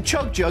 Stitchy sing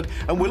Chug Jug,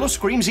 and Willow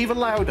screams even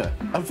louder.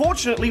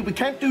 Unfortunately, we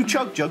can't do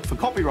Chug Jug for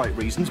copyright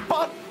reasons,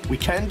 but we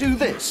can do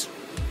this.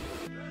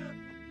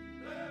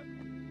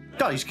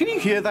 Guys, can you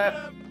hear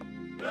that?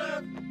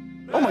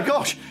 Oh my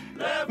gosh,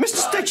 Mr.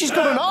 Stitchy's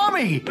got an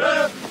army!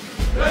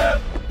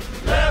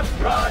 Left,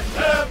 right,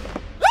 left.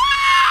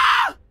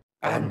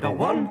 And a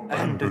 1,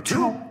 and a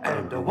 2,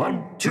 and a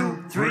 1,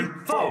 2, 3,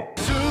 4.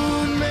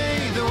 Soon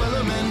may the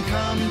Wellerman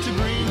come to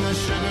bring us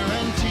sugar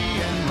and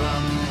tea and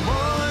rum.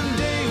 One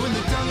day when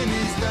the tonguing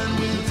is done,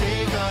 we'll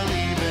take our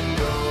leave and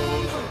go.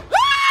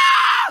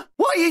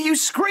 Why are you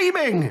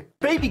screaming?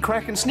 Baby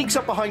Kraken sneaks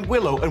up behind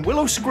Willow and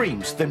Willow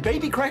screams. Then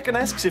Baby Kraken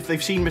asks if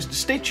they've seen Mr.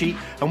 Stitchy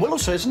and Willow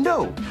says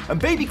no. And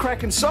Baby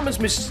Kraken summons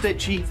Mr.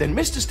 Stitchy, then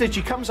Mr.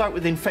 Stitchy comes out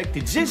with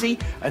infected Zizzy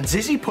and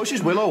Zizzy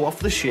pushes Willow off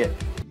the ship.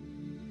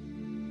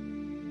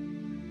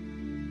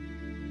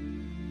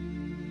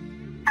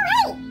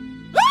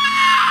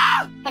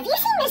 Have you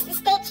seen Mr.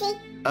 Stitchy?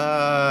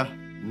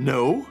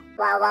 No.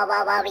 Wah wah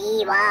wah wah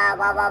wee wah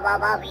wah wah wah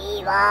wah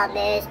wee wah,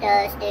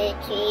 Mr.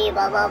 Stitchy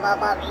wah wah wah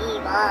wah wee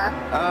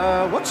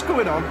wah. What's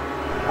going on?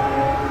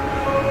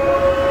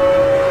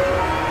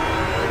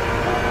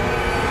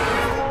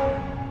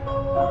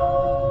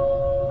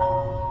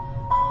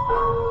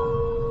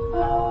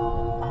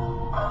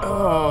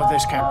 Oh,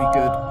 this can't be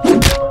good.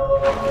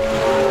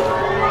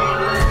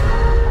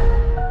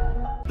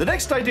 The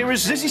next idea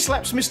is Zizzy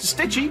slaps Mr.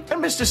 Stitchy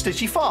and Mr.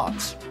 Stitchy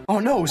farts. Oh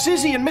no,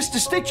 Zizzy and Mr.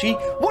 Stitchy,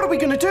 what are we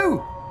gonna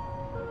do?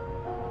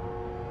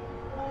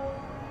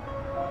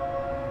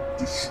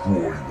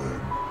 Destroy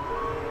them.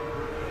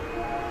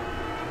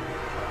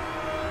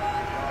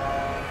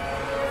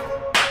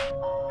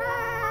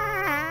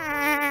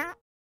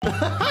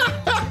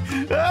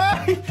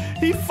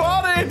 He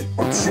farted!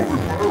 I'm so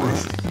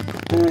embarrassed.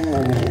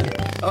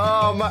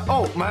 Oh, man.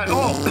 Oh, man.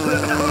 Oh.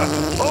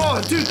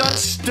 Oh, dude, that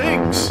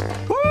stinks.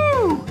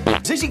 Woo!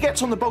 Zizzy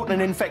gets on the boat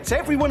and infects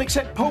everyone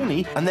except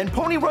Pony, and then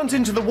Pony runs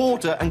into the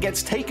water and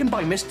gets taken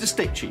by Mr.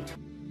 Stitchy.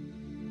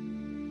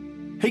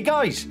 Hey,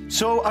 guys,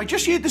 so I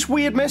just heard this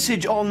weird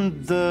message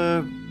on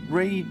the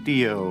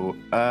radio.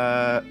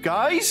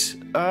 Guys?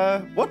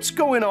 What's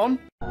going on?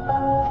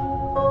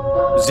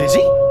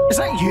 Zizzy? Is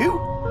that you?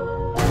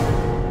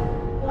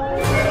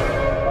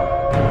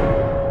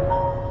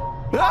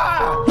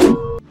 Ah!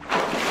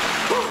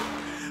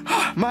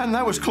 Man,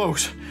 that was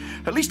close.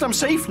 At least I'm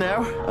safe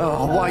now.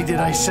 Oh, why did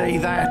I say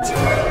that?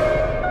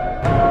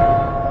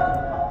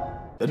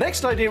 The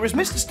next idea is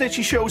Mr.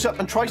 Stitchy shows up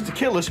and tries to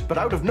kill us, but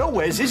out of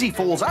nowhere, Zizzy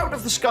falls out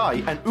of the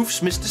sky and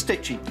oofs Mr.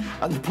 Stitchy.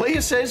 And the player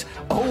says,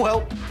 oh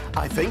well,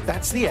 I think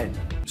that's the end.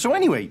 So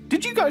anyway,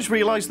 did you guys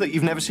realize that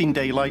you've never seen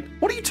daylight?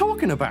 What are you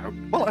talking about?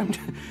 Well,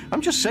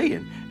 I'm just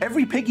saying,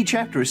 every Piggy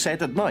chapter is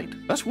set at night.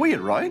 That's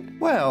weird, right?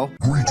 Well...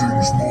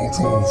 Greetings,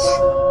 mortals.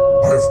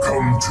 I've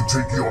come to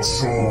take your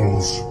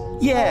souls.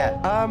 Yeah,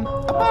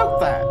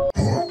 about that.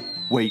 Huh?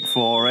 Wait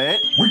for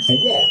it. Wait for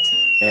what?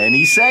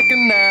 Any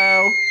second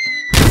now.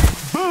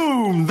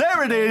 Boom!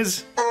 There it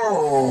is!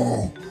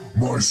 Oh,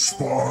 my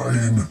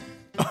spine.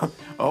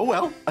 Oh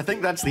well, I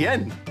think that's the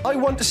end. I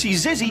want to see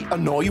Zizzy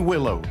annoy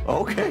Willow.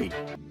 Okay.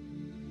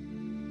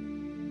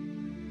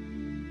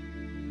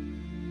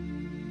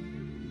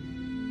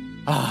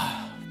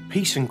 Ah,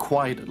 peace and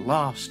quiet at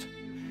last.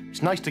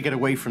 It's nice to get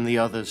away from the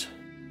others.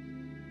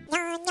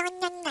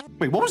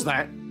 Wait, what was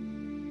that?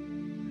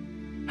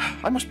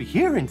 I must be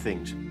hearing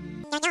things.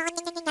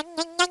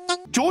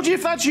 Georgie,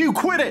 if that's you,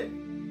 quit it!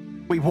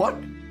 Wait, what?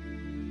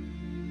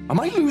 Am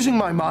I losing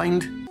my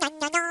mind?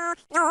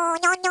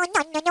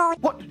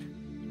 What?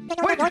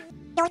 Wait!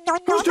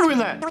 Who's doing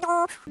that?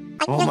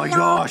 Oh my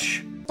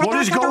gosh! What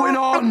is going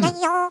on?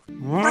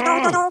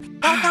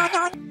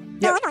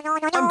 Yep,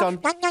 I'm done.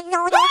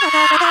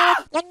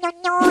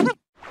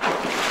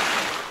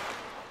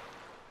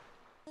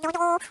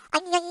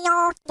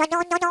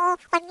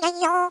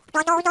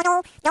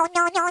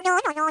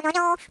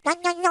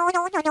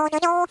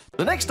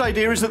 The next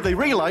idea is that they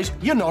realize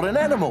you're not an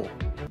animal.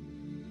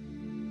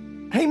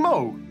 Hey,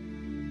 Mo.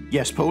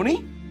 Yes,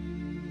 Pony?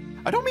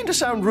 I don't mean to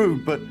sound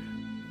rude, but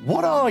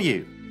what are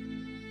you?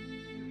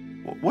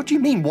 What do you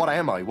mean, what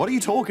am I? What are you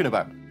talking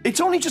about?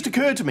 It's only just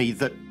occurred to me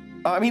that,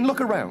 I mean,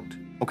 look around.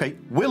 Okay,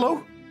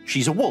 Willow,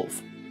 she's a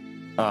wolf.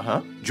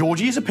 Uh-huh.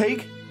 Georgie is a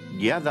pig.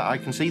 Yeah, that I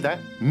can see that.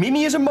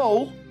 Mimi is a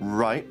mole.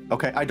 Right.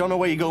 Okay, I don't know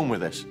where you're going with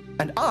this.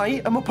 And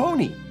I am a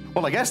pony.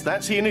 Well, I guess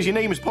that's seeing as your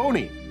name is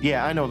Pony.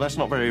 Yeah, I know, that's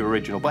not very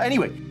original. But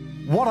anyway,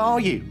 what are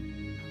you?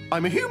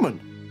 I'm a human.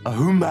 A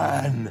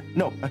human.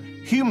 No, a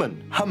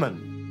human.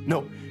 Human.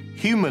 No,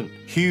 human.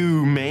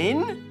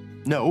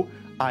 Human? No,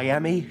 I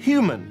am a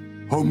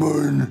human.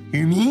 Human.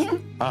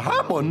 Human? A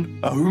human?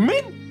 A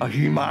human? A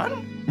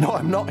human? No,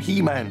 I'm not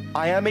He-Man.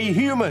 I am a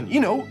human. You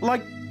know,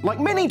 like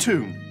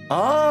Mini-Toon.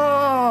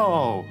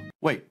 Oh.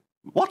 Wait,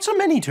 what's a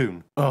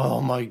Mini-Toon?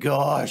 Oh my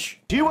gosh.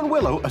 You and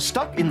Willow are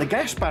stuck in the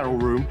gas barrel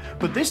room,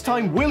 but this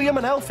time William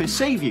and Alphys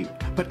save you.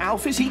 But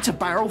Alphys eats a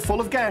barrel full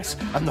of gas,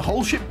 and the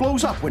whole ship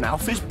blows up when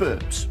Alphys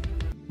burps.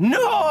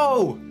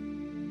 No!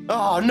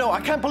 Oh no, I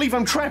can't believe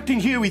I'm trapped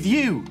in here with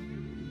you.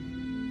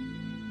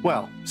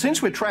 Well,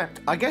 since we're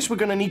trapped, I guess we're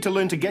gonna need to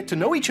learn to get to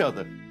know each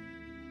other.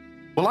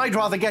 Well, I'd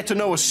rather get to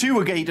know a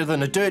sewer gator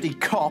than a dirty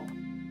cop.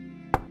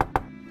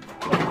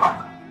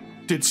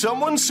 Did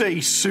someone say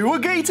sewer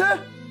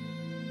gator?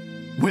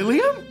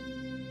 William?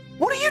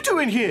 What are you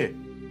doing here?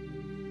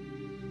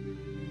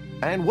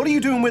 And what are you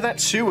doing with that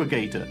sewer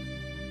gator?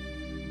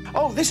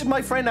 Oh, this is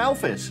my friend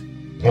Alphys.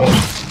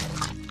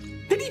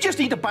 Did he just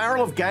eat a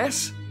barrel of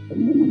gas?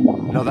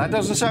 No, that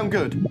doesn't sound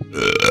good.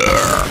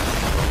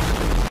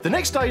 The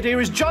next idea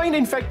is giant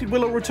infected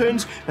Willow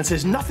returns and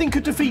says nothing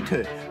could defeat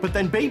her, but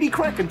then baby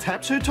Kraken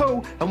taps her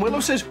toe and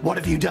Willow says, "What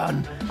have you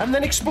done?" and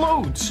then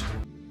explodes.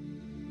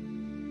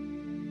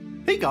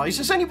 Hey guys,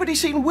 has anybody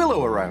seen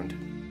Willow around?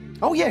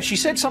 Oh yeah, she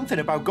said something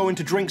about going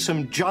to drink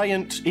some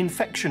giant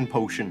infection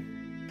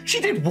potion. She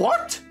did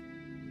what?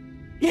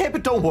 Yeah,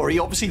 but don't worry,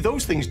 obviously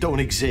those things don't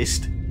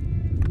exist.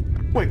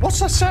 Wait, what's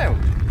that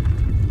sound?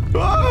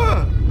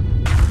 Ah!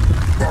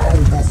 Bow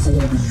before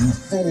me, you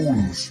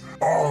fools!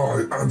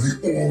 I am the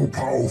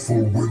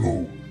all-powerful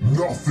Willow.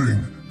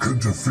 Nothing can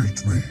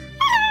defeat me.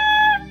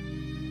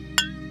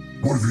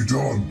 What have you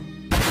done?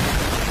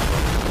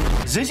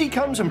 Zizzy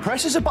comes and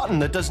presses a button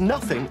that does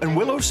nothing, and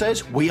Willow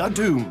says, "We are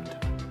doomed."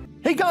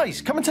 Hey guys,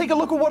 come and take a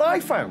look at what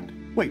I found.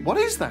 Wait, what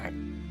is that?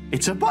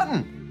 It's a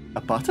button. A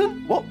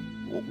button?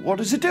 What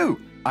does it do?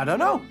 I don't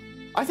know.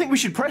 I think we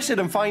should press it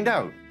and find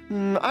out.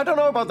 I don't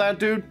know about that,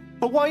 dude.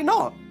 But why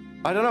not?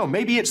 I don't know.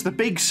 Maybe it's the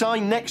big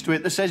sign next to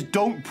it that says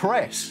 "Don't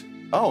press."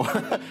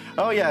 Oh,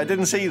 oh yeah, I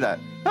didn't see that.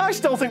 I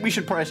still think we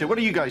should press it. What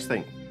do you guys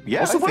think?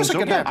 Yeah, What's the worst that so.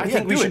 could happen? I Yeah,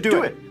 think we do should it, do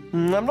do it.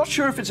 I'm not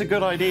sure if it's a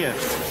good idea.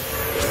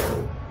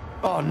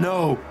 Oh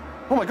no!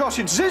 Oh my gosh,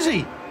 it's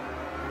Zizzy!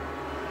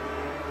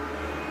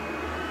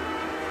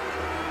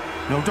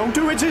 No, don't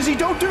do it, Zizzy!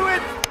 Don't do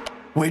it!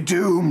 We're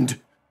doomed.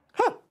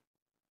 Huh?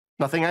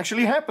 Nothing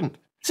actually happened.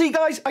 See,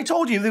 guys, I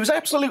told you there was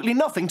absolutely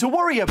nothing to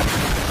worry about.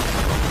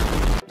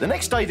 The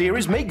next idea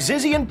is make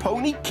Zizzy and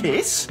Pony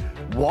kiss?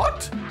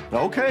 What?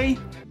 Okay.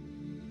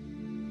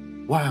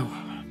 Wow,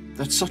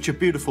 that's such a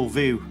beautiful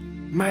view.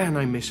 Man,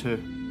 I miss her.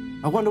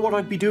 I wonder what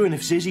I'd be doing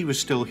if Zizzy was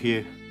still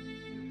here.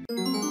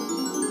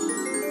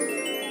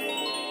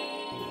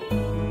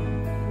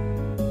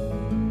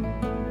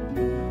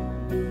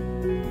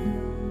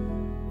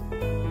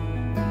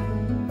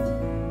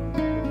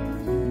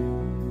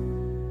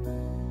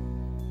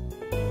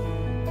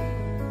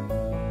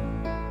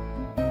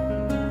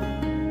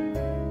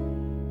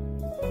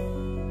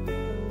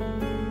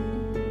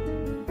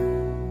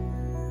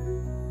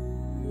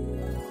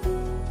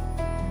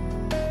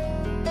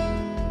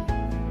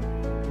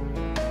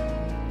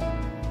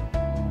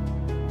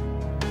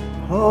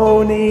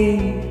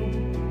 Pony!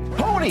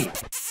 Pony!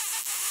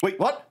 Wait,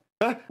 what?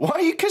 Why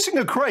are you kissing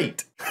a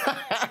crate?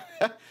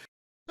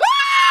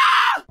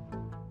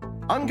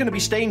 I'm gonna be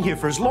staying here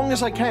for as long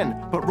as I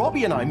can, but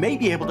Robbie and I may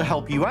be able to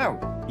help you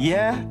out.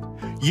 Yeah?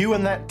 You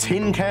and that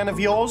tin can of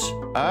yours?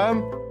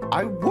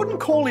 I wouldn't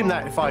call him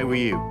that if I were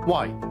you.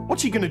 Why?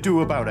 What's he gonna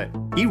do about it?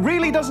 He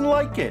really doesn't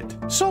like it.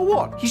 So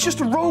what? He's just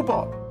a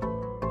robot.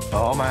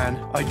 Oh man,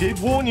 I did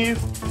warn you.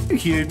 You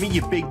heard me,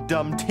 you big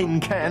dumb tin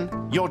can.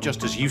 You're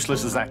just as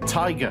useless as that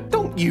tiger.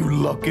 Don't you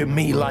look at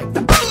me like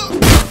that.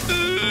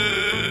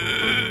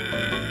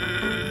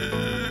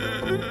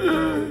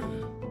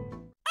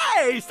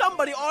 Hey,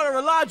 somebody order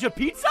a larger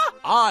pizza?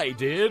 I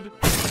did.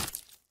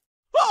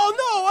 Oh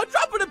no, I'm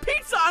dropping a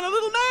pizza on a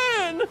little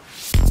man!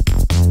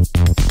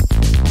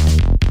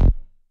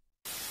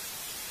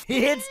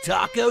 It's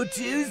Taco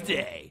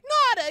Tuesday.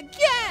 Not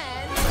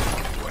again!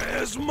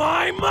 Where's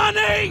my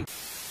money?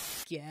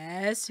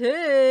 Guess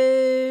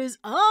whose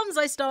arms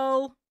I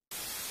stole?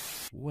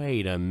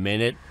 Wait a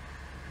minute.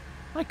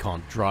 I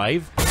can't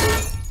drive.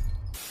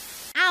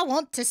 I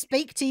want to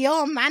speak to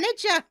your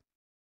manager.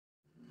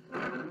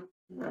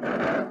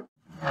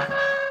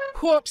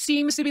 What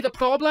seems to be the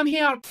problem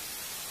here?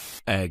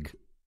 Egg.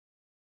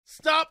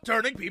 Stop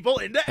turning people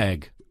into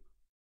Egg.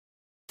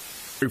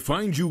 I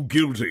find you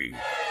guilty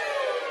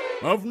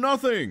of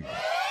nothing.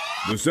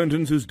 The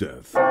sentence is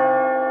death.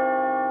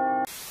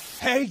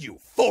 Hey, you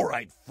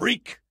four-eyed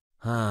freak!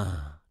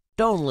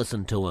 Don't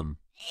listen to him.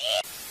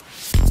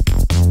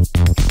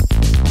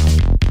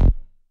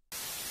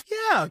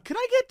 Yeah, can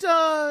I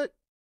get,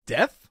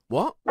 death?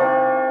 What?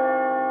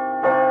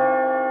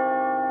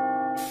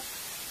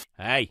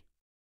 Hey.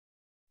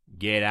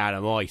 Get out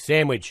of my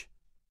sandwich.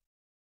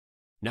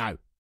 No.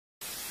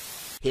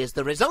 Here's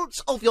the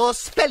results of your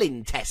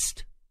spelling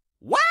test.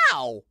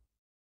 Wow!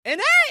 An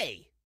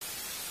A!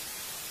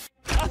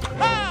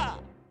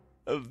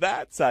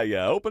 That's how you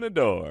open a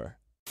door.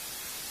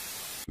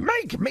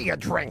 Make me a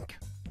drink.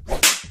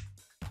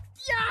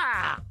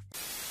 Yeah!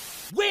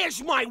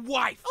 Where's my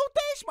wife? Oh,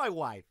 there's my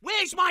wife.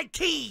 Where's my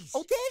keys?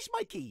 Oh, there's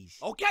my keys.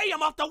 Okay,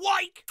 I'm off the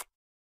wike.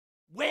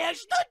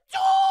 Where's the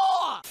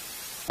door?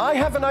 I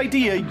have an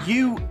idea.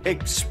 You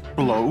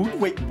explode?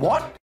 Wait,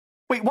 what?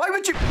 Wait, why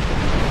would you...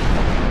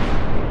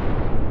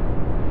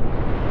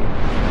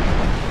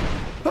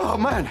 Oh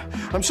man,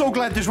 I'm so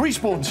glad there's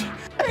respawns.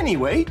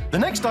 Anyway, the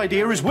next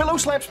idea is Willow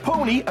slaps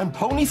Pony and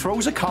Pony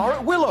throws a car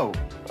at Willow.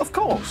 Of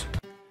course.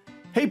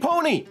 Hey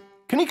Pony,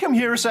 can you come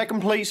here a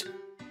second, please?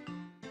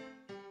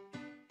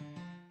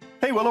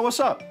 Hey Willow, what's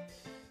up?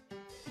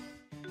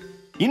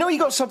 You know you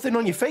got something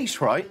on your face,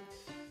 right?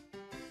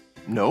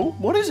 No?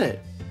 What is it?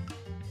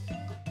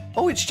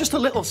 Oh, it's just a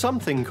little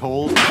something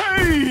called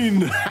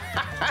pain!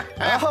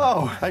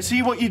 Oh, I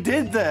see what you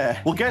did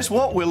there. Well, guess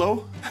what,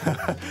 Willow?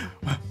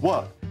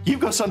 What? You've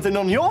got something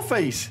on your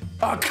face.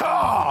 A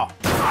car!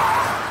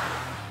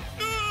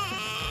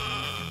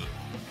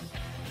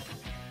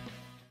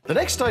 The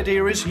next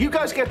idea is you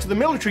guys get to the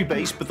military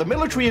base, but the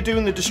military are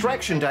doing the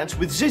distraction dance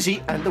with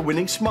Zizzy and the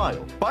winning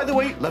smile. By the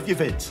way, love your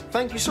vids.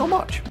 Thank you so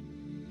much.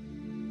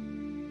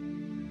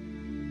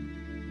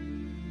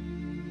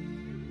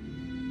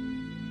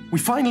 We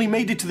finally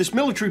made it to this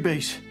military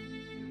base.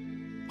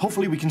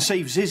 Hopefully we can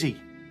save Zizzy.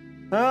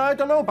 I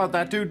don't know about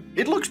that, dude.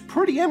 It looks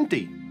pretty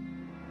empty.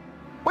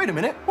 Wait a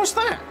minute, what's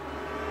that?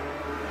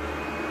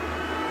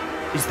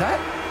 Is that?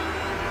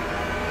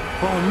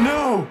 Oh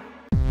no!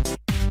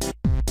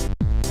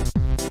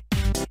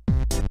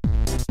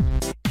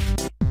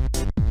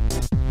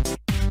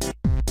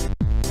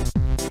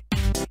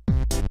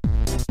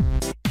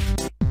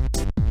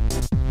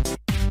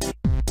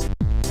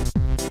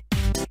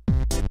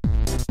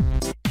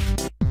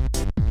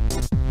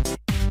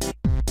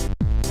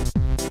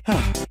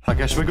 I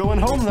guess we're going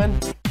home then.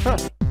 Huh.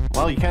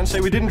 Well, you can't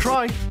say we didn't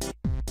try.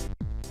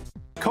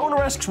 Kona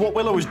asks what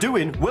Willow is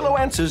doing. Willow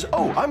answers,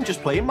 oh, I'm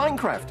just playing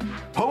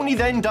Minecraft. Pony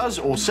then does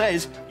or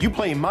says, you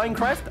playing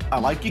Minecraft? I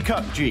like your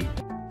cut, G.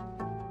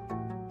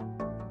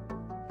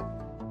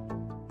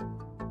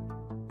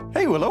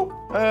 Hey, Willow.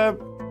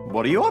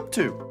 What are you up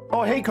to?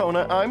 Oh, hey,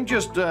 Kona. I'm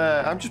just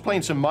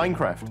playing some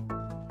Minecraft.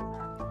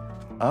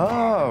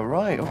 Oh,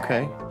 right,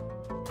 okay.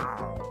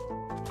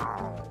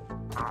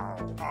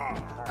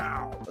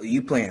 Oh,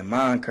 you playing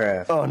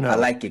Minecraft? Oh, no. I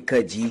like your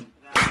cut, G.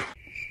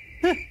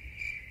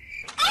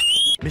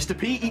 Mr.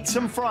 P eats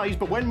some fries,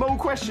 but when Mo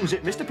questions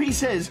it, Mr. P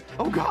says,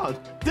 oh God,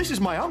 this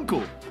is my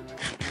uncle.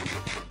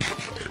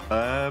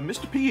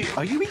 Mr. P,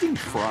 are you eating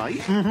fries?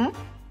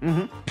 Mm-hmm.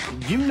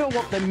 Mm-hmm. You know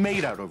what they're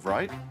made out of,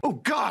 right? Oh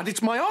God,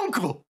 it's my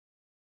uncle!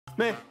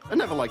 Meh, I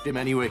never liked him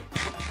anyway.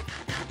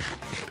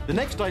 The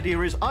next idea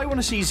is, I want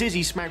to see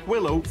Zizzy smack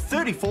Willow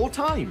 34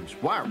 times.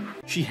 Wow.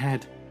 She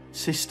had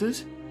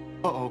sisters?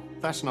 Uh-oh,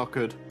 that's not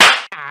good.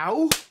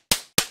 Ow!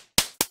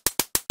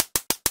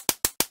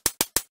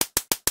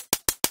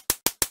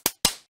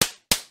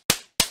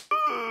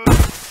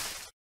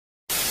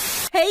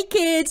 Hey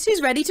kids,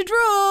 who's ready to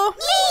draw? Me!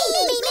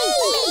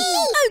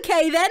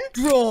 Okay then,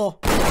 draw.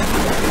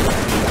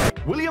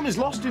 William is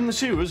lost in the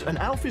sewers and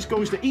Alphys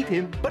goes to eat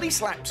him, but he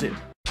slaps him.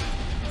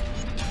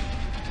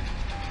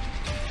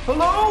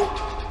 Hello?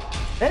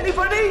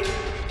 Anybody?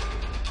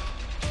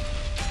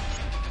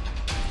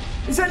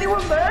 Is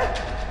anyone there?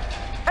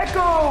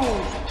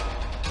 Echo!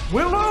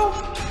 Willow?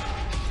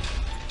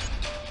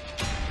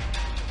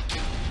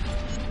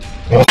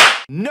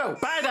 No,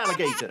 bad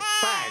alligator,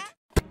 bad.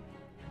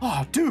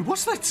 Oh, dude,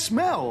 what's that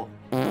smell?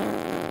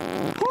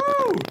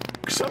 Woo!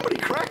 Somebody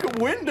crack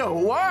a window,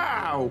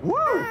 wow! Woo!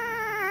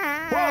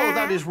 Whoa,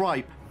 that is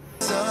ripe.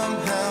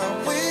 Somehow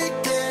we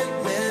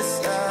get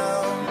missed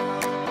out.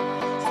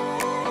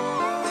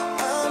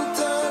 I'm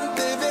done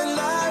living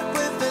life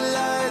with the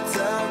lights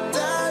out.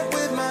 Die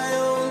with my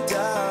own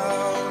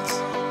doubts.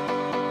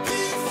 Be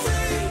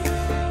free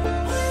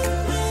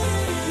with me.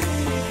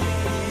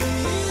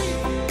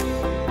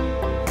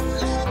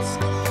 Let's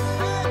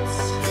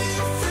be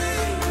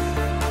free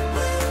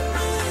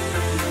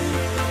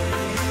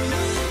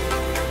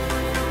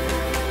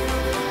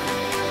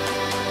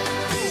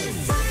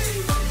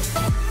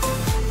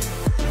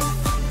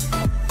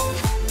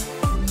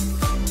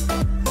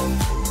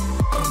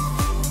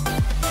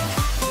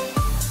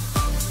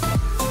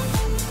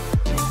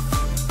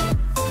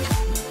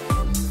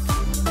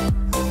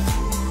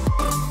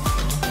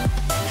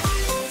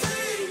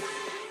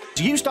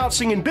You start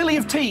singing Billy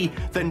of Tea,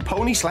 then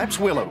Pony slaps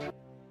Willow.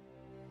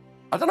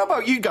 I don't know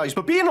about you guys,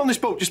 but being on this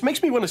boat just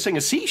makes me want to sing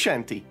a sea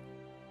shanty.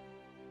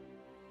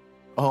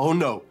 Oh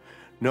no.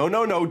 No,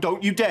 no, no,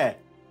 don't you dare.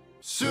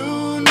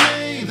 Soon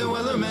may the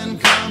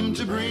weathermen come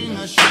to bring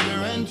us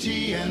sugar and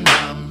tea and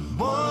rum.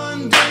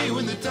 One day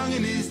when the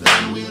tonguing is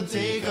done, we'll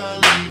take our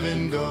leave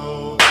and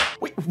go.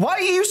 Wait, why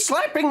are you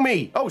slapping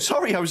me? Oh,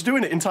 sorry, I was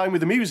doing it in time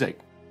with the music.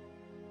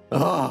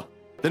 Ah.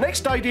 The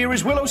next idea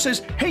is Willow says,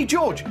 hey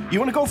George, you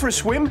want to go for a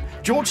swim?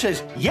 George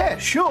says, yeah,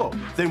 sure.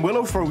 Then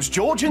Willow throws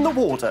George in the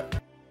water.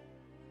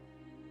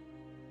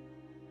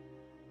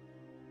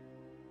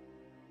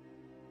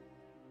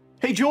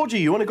 Hey Georgie,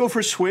 you want to go for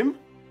a swim?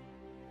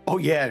 Oh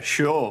yeah,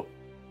 sure.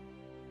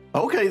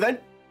 Okay then.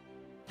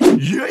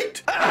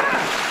 Yeet!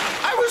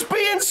 Ah! I was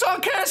being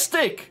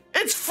sarcastic!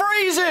 It's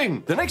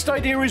freezing! The next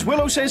idea is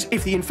Willow says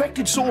if the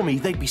infected saw me,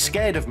 they'd be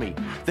scared of me.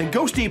 Then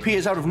Ghosty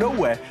appears out of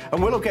nowhere,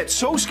 and Willow gets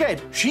so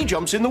scared, she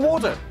jumps in the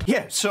water.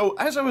 Yeah, so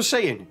as I was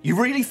saying, you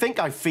really think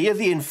I fear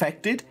the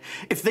infected?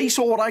 If they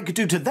saw what I could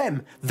do to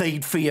them,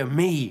 they'd fear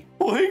me.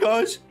 Oh, hey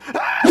guys.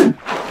 Ah!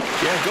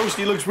 Yeah,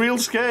 Ghosty looks real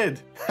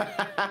scared.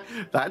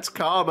 That's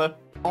karma.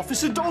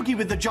 Officer Doggy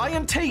with the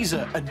giant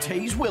taser and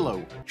tase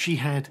Willow. She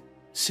had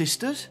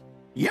sisters?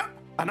 Yep,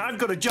 and I've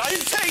got a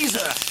giant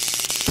taser!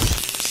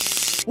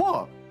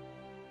 What?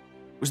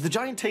 Was the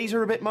giant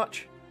taser a bit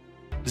much?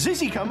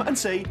 Zizzy come and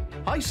say,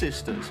 hi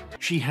sisters.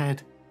 She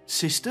had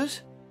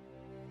sisters?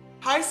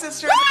 Hi,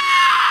 sisters.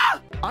 Ah!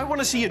 I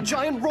want to see a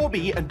giant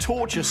Robbie and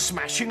torture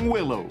smashing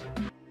Willow.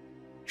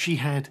 She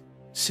had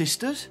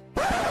sisters?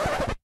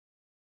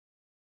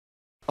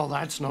 Oh,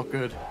 that's not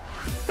good.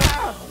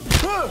 Ah!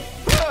 Ah!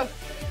 Ah!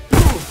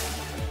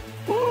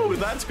 Ooh. Ooh,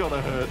 that's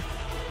gonna hurt.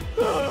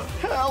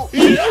 Help!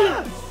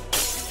 Yeah!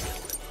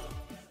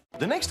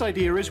 The next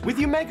idea is, with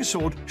your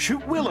Megasword,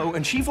 shoot Willow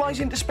and she flies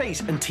into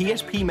space and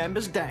TSP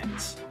members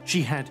dance.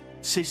 She had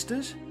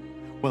sisters?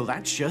 Well,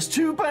 that's just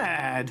too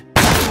bad.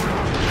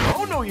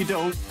 Oh, no you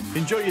don't.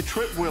 Enjoy your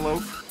trip, Willow.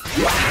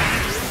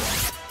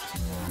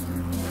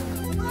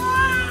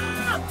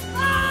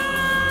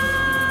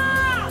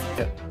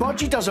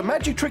 Bodgy does a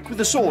magic trick with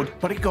the sword,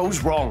 but it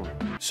goes wrong.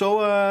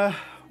 So,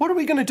 what are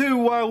we gonna do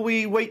while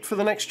we wait for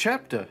the next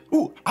chapter?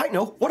 Ooh, I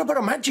know. What about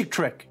a magic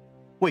trick?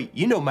 Wait,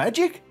 you know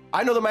magic?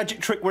 I know the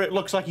magic trick where it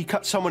looks like you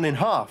cut someone in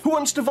half. Who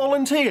wants to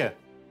volunteer?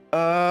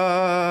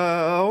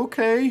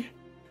 Okay.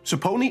 So,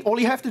 Pony, all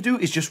you have to do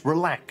is just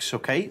relax,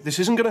 okay? This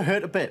isn't gonna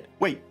hurt a bit.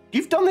 Wait,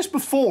 you've done this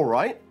before,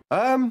 right?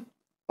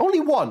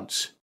 Only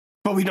once.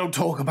 But we don't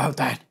talk about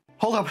that.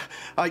 Hold up.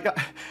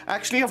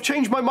 Actually, I've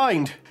changed my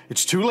mind.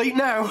 It's too late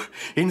now.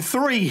 In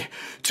 3,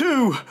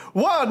 2,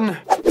 1.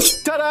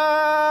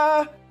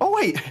 Ta-da! Oh,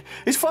 wait.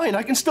 It's fine.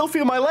 I can still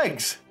feel my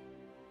legs.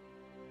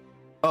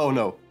 Oh,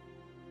 no.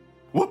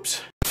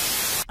 Whoops.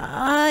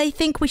 I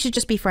think we should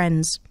just be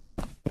friends.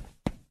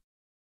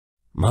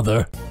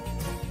 Mother.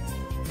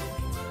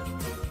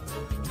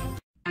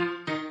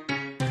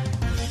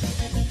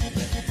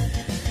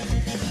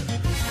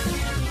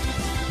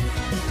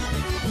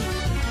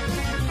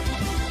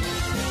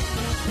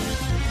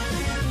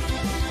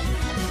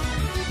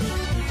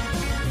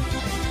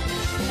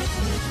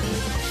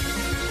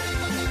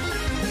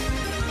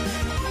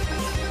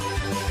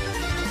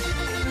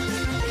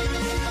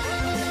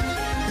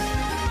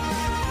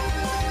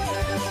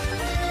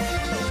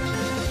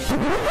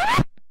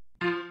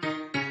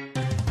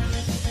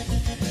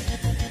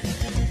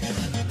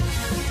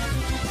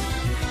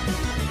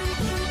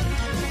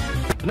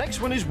 The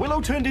next one is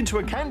Willow turned into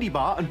a candy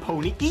bar and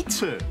Pony eats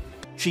her.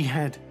 She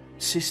had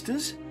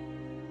sisters?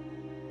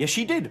 Yes,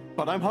 she did,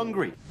 but I'm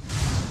hungry.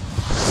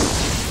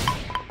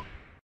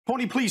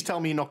 Pony, please tell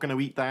me you're not going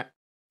to eat that.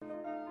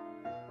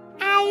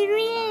 I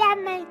really love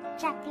my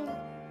chocolate.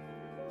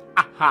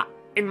 Aha!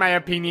 In my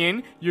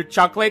opinion, your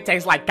chocolate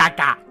tastes like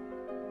caca.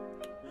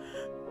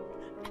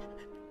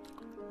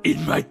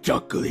 In my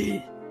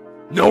chocolate.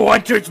 No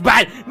one touches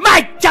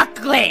my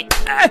chocolate!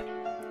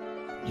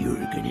 You're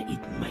gonna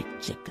eat my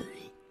chocolate.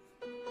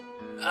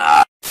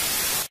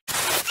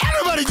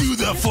 Everybody do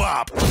the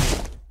flop!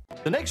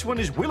 The next one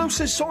is Willow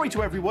says sorry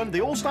to everyone.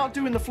 They all start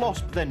doing the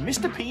floss, but then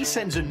Mr. P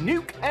sends a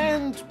nuke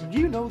and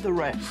you know the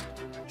rest.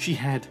 She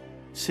had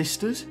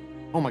sisters?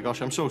 Oh my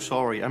gosh, I'm so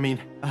sorry. I mean,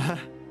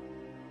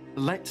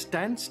 let's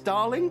dance,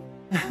 darling?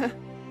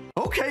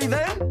 Okay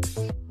then.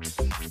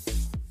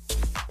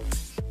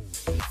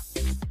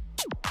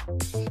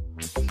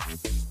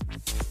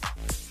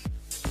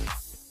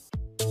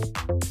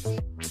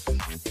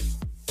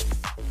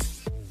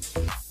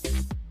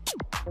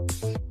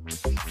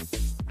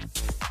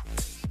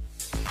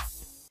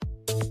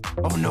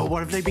 Oh no, what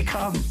have they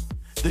become?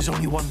 There's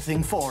only one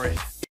thing for it.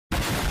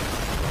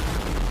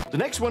 The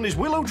next one is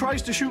Willow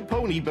tries to shoot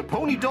Pony, but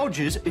Pony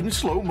dodges in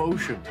slow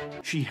motion.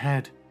 She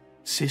had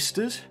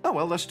sisters? Oh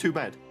well, that's too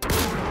bad.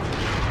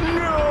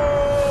 No!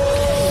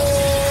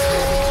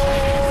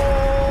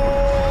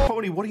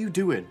 Pony, what are you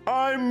doing?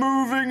 I'm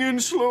moving in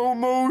slow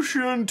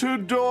motion to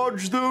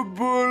dodge the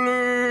bullet.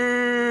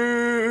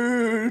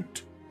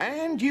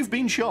 And you've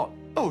been shot.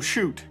 Oh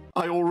shoot,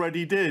 I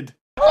already did.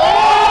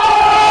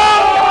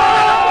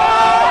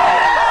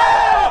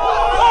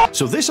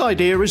 So this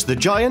idea is the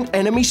giant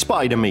enemy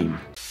spider meme.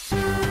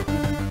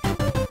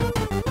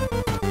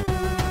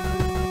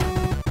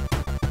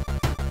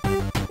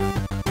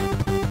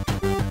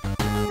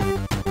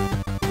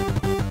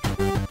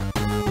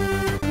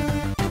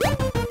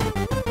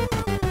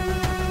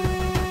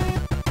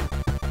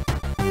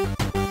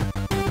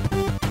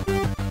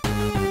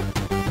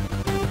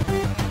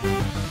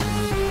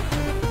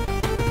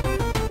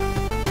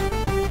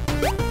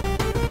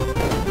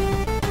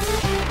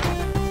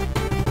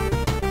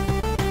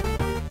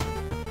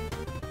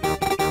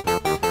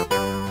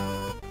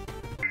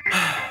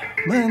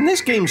 Man, this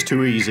game's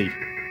too easy.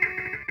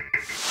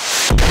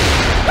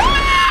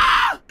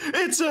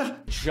 It's a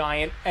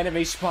giant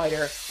enemy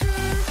spider.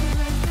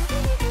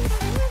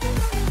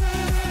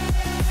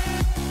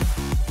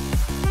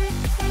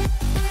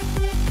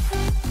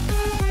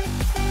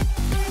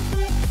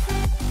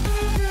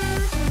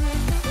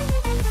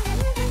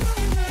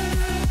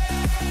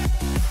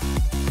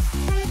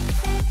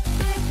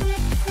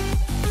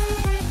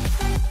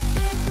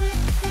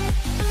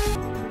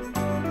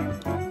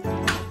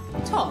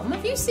 Tom,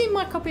 have you seen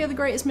my copy of the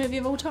greatest movie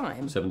of all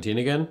time? 17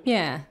 again?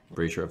 Yeah.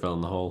 Pretty sure it fell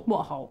in the hole.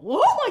 What hole?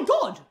 Oh my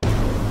god!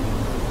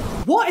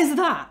 What is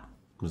that?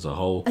 There's a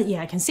hole.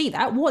 Yeah, I can see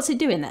that. What's it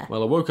doing there?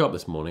 Well, I woke up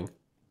this morning.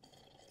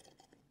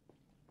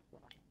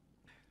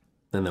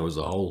 Then there was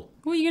a hole.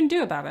 What are you going to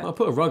do about it? I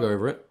put a rug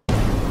over it.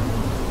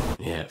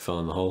 Yeah, it fell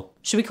in the hole.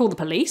 Should we call the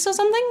police or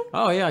something?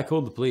 Oh yeah, I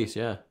called the police,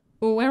 yeah.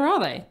 Well, where are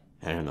they?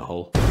 They're in the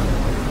hole.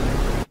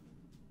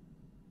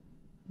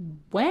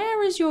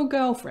 Where is your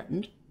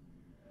girlfriend?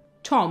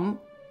 Tom,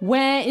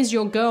 where is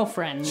your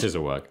girlfriend? She's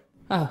at work.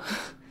 Oh.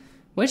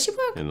 Where does she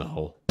work? In the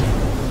hole.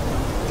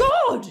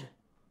 God!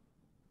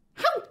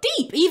 How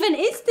deep even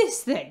is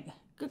this thing?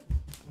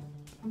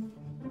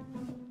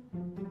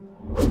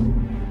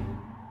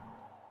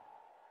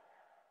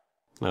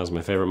 That was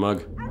my favourite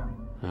mug.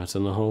 That's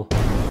in the hole.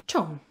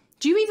 Tom,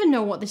 do you even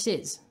know what this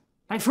is?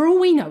 Like, for all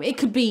we know, it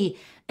could be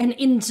an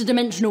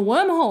interdimensional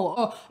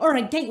wormhole, or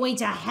a gateway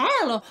to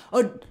hell,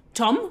 or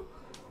Tom?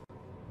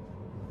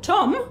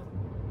 Tom?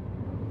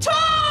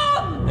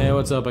 Tom! Hey,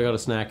 what's up? I got a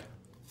snack.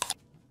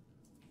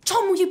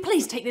 Tom, will you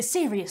please take this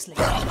seriously?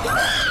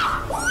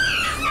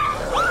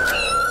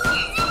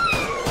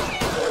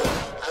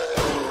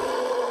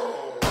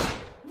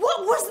 What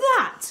was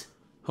that?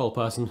 Hole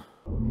person.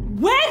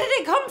 Where did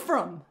it come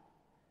from?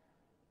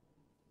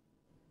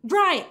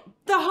 Right,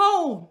 the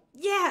hole.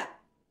 Yeah.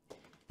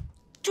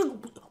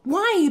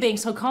 Why are you being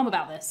so calm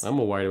about this? I'm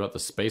more worried about the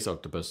space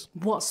octopus.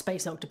 What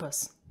space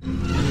octopus?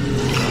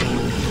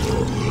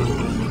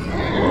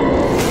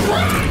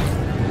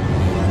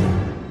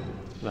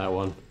 That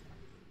one.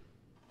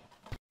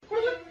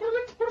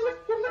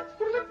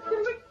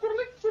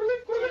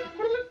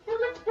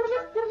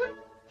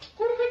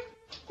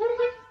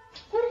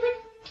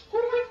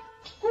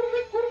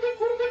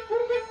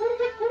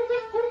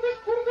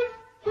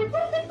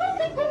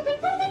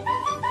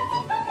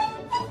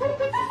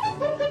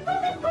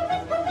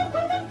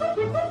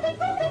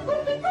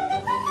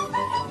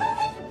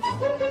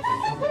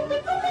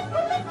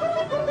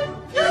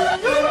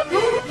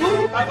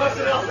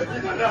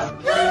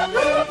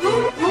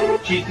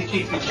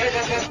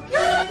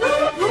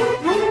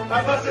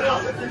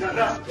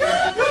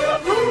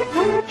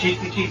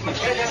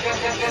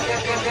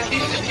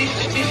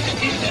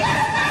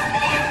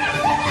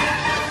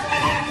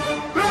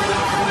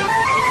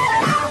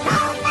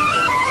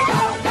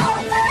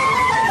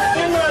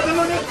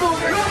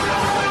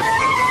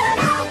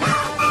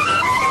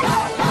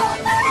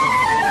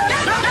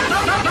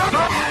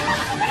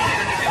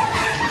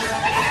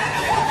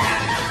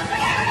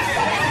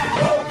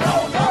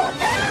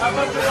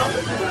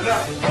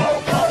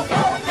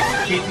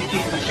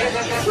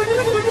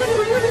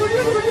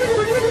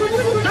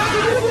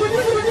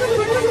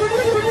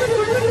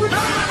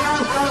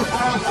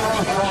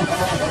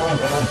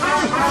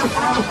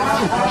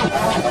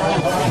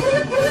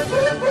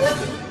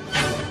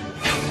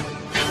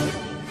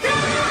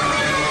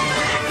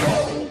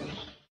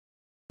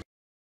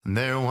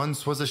 There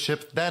once was a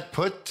ship that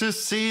put to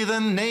sea. The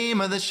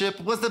name of the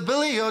ship was the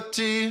Billy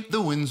O.T.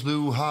 The winds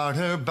blew hard,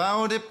 her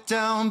bow dipped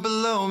down.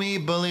 Below me,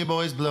 bully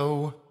boys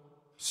blow.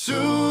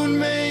 Soon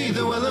may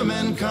the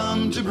wellerman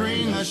come to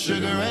bring us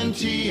sugar and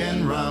tea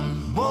and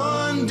rum.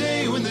 One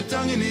day when the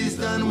tonguing is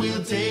done,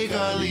 we'll take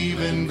our leave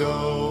and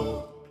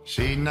go.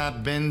 She'd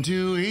not been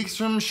 2 weeks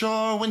from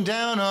shore when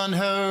down on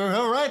her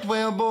a right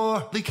whale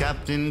bore. The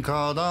captain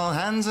called all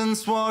hands and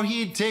swore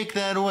he'd take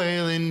that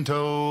whale in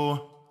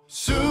tow.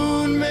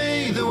 Soon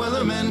may the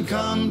wellerman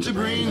come to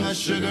bring us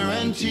sugar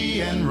and tea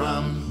and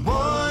rum.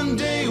 One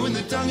day when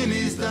the tonguing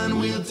is done,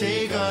 we'll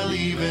take our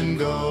leave and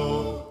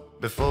go.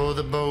 Before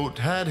the boat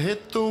had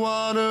hit the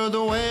water,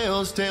 the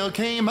whale's tail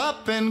came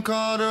up and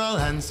caught her. All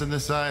hands to the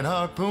side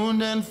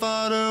harpooned and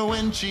fought her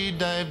when she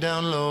dived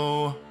down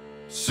low.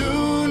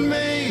 Soon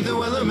may the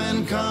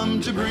wellerman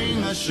come to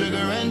bring us sugar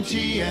and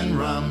tea and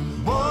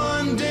rum.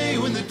 One day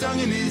when the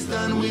tonguing is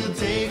done, we'll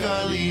take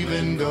our leave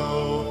and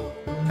go.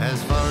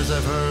 As far as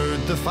I've heard,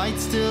 the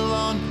fight's still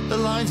on. The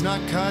line's not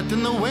cut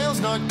and the whale's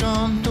not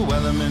gone. The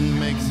wellerman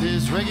makes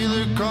his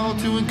regular call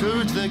to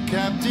encourage the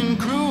captain,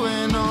 crew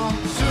and all.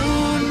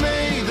 Soon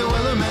may the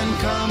wellerman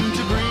come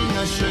to bring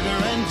us sugar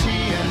and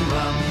tea and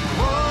rum.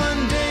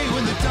 One day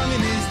when the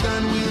tonguing is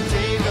done, we'll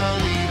take our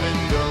leave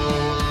and go.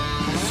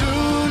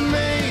 Soon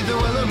may the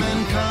wellerman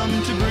come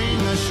to bring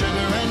us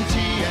sugar and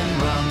tea and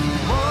rum.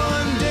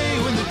 One day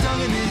when the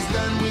tonguing is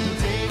done, we'll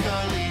take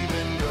our leave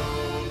and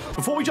go.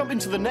 Before we jump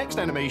into the next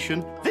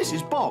animation, this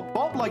is Bob.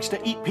 Bob likes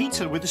to eat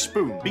pizza with a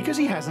spoon because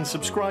he hasn't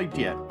subscribed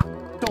yet.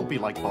 Don't be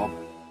like Bob.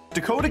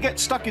 Dakota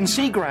gets stuck in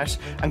seagrass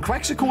and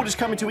cracks a cord is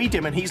coming to eat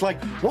him and he's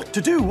like, what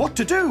to do, what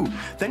to do?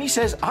 Then he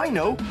says, I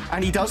know,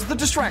 and he does the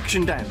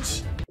distraction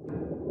dance.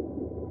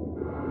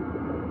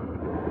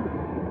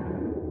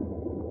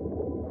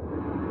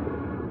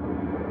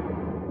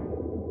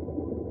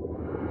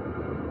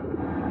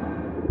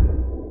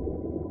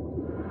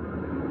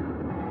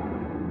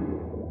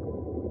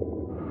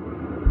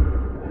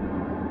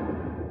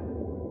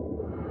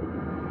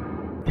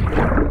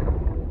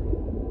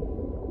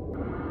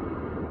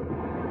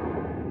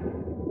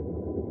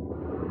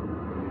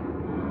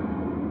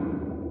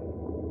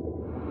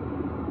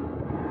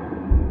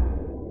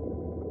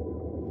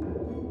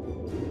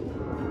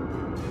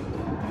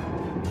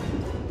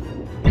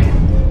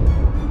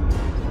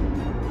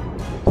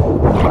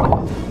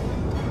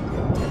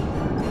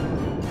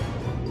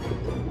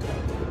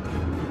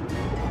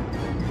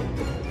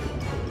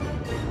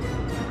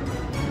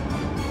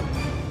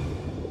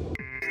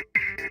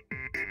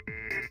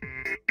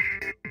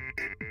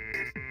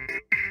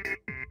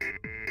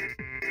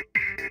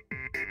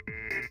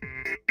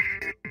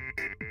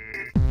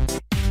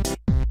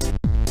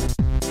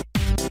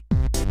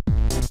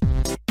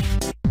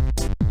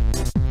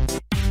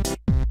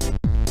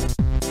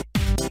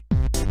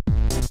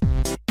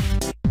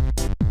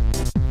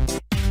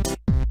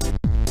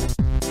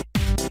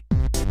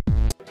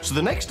 So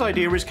the next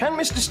idea is, can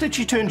Mr.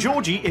 Stitchy turn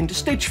Georgie into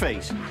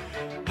Stitchface?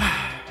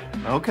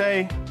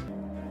 Okay.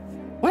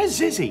 Where's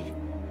Zizzy?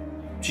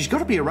 She's got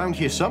to be around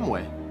here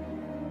somewhere.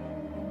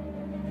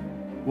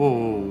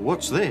 Whoa,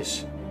 what's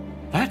this?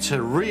 That's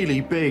a really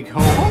big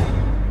hole.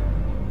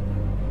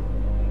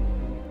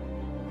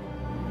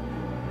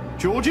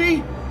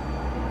 Georgie?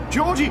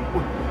 Georgie,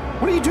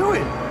 what are you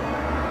doing?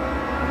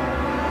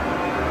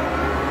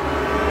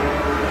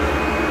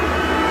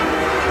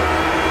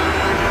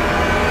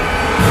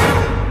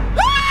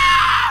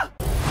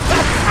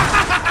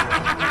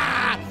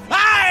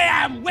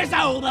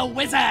 The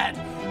wizard!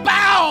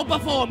 bow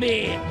before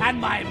me and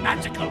my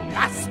magical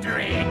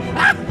mastery.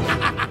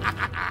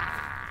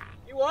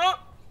 You what?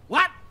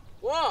 What?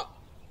 What?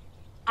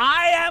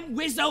 I am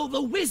Wizzo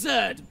the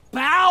Wizard.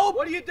 Bow.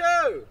 What do you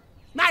do?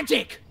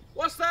 Magic.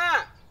 What's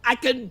that? I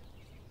can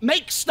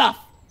make stuff.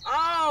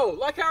 Oh,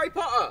 like Harry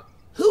Potter.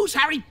 Who's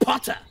Harry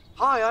Potter?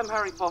 Hi, I'm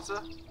Harry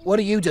Potter. What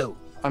do you do?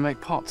 I make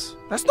pots.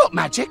 That's not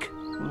magic.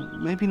 Well,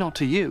 maybe not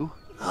to you.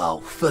 Oh,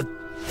 for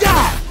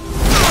that!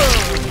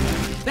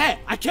 There,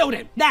 I killed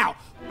him. Now,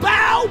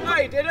 bow! No,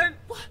 you didn't.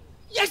 What?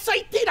 Yes,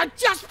 I did. I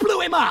just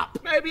blew him up.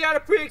 Maybe he had a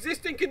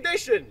pre-existing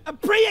condition. A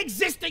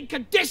pre-existing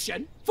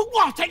condition? For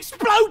what?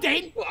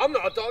 Exploding? Well, I'm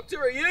not a doctor,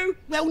 are you?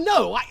 Well,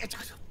 no,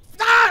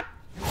 Ah!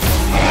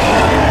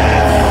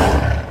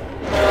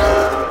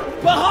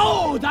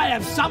 Behold, I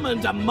have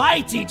summoned a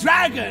mighty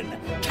dragon.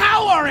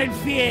 Cower in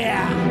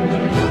fear.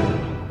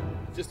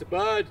 Just a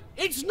bird.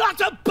 It's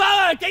not a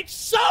bird. It's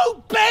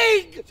so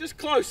big. Just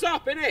close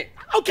up, innit?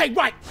 Okay,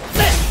 right.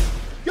 There.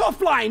 You're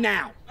flying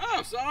now.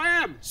 Oh, so I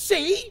am.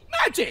 See?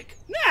 Magic.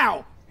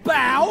 Now,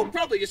 bow.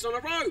 Probably just on a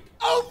rope.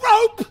 A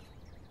rope?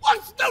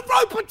 What's the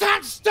rope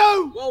attached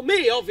to? Well,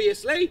 me,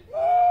 obviously.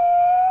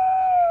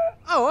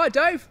 Oh, hi,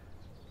 Dave.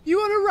 You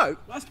on a rope?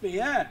 Must be,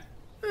 yeah.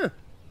 Huh.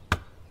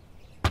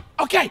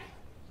 Okay,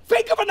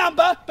 think of a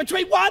number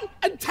between 1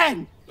 and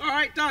 10. All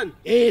right, done.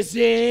 Is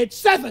it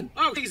 7?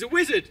 Oh, he's a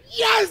wizard.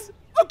 Yes!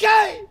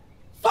 Okay!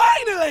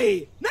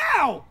 Finally!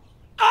 Now,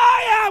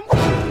 I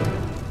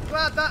am...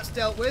 Glad that's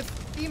dealt with.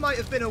 He might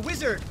have been a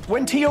wizard.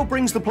 When Tio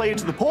brings the player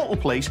to the portal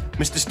place,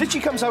 Mr. Stitchy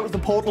comes out of the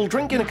portal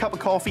drinking a cup of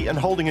coffee and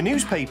holding a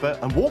newspaper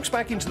and walks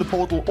back into the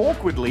portal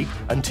awkwardly,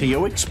 and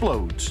Tio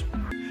explodes.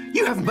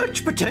 You have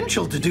much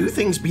potential to do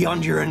things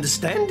beyond your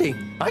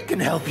understanding. I can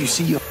help you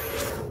see your...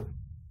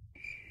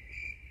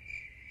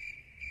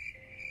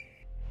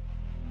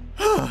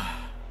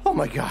 Oh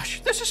my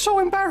gosh, this is so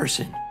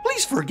embarrassing.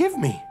 Please forgive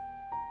me.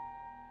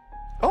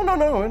 Oh,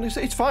 no,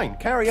 it's fine.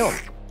 Carry on.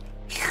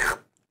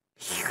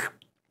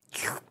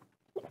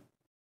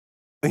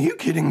 Are you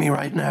kidding me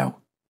right now?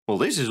 Well,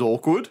 this is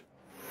awkward.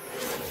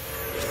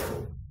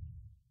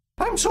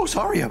 I'm so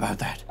sorry about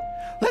that.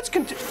 Let's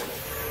continue.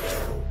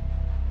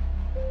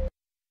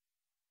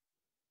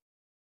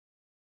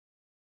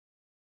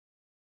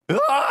 Huh.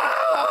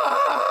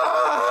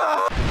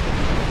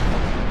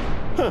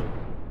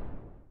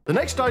 The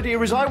next idea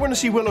is I want to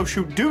see Willow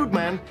shoot Dude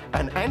Man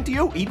and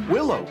Antio eat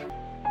Willow.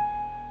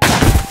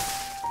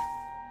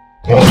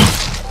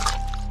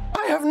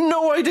 I have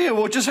no idea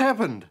what just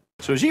happened.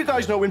 So as you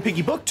guys know, in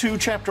Piggy Book 2,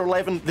 Chapter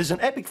 11, there's an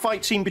epic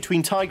fight scene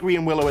between Tigray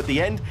and Willow at the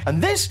end,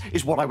 and this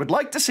is what I would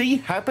like to see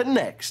happen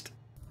next.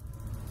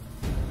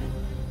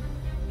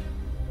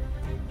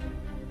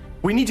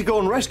 We need to go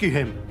and rescue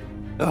him.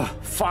 Ugh,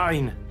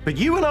 fine. But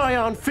you and I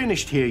aren't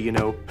finished here, you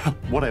know.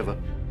 Whatever.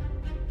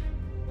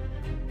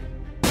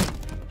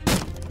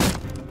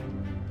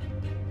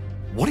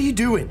 What are you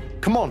doing?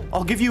 Come on,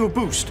 I'll give you a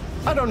boost.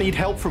 I don't need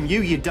help from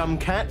you, you dumb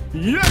cat.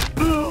 Yeah.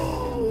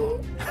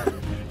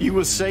 You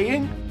were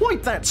saying?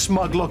 Wipe that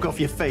smug look off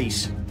your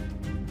face.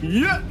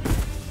 Yeah.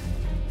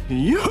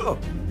 Yeah.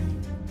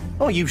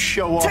 Oh, you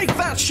show off. Take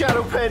that,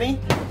 Shadow Penny.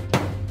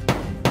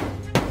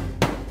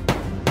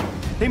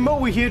 Hey, Mo,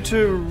 we're here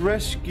to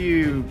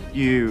rescue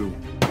you.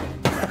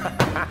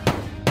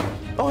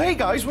 Oh, hey,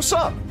 guys, what's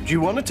up? Do you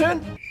want a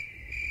turn?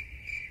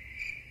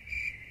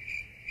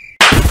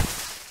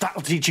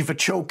 That'll teach you for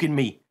choking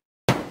me.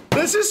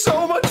 This is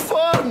so much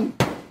fun!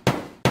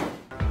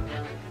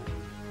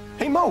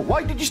 Hey, Mo,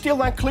 why did you steal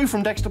that clue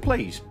from Dexter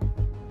Plays?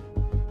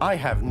 I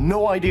have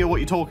no idea what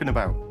you're talking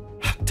about.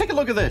 Take a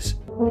look at this.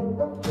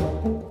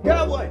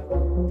 Got one.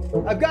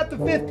 I've got the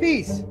 5th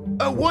piece.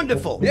 Oh,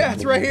 wonderful. Yeah,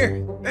 it's right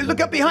here. Hey, look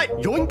up behind.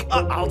 Yoink.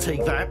 I'll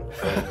take that.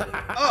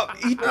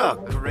 Oh,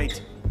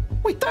 great.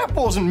 Wait, that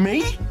wasn't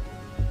me.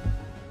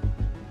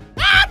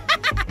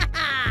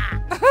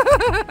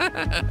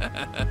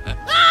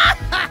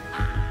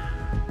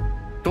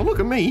 Don't look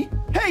at me.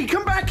 Hey,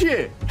 come back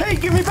here. Hey,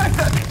 give me back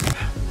that...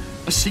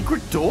 A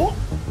secret door?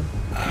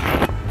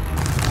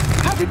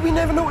 How did we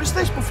never notice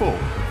this before?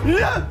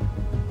 Yeah.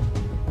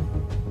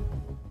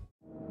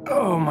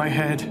 Oh, my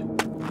head.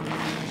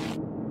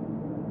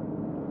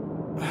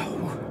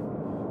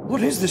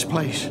 What is this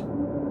place?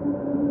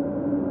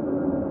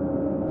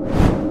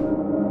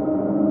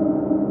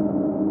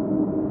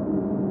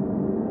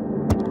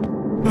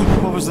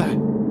 What was that?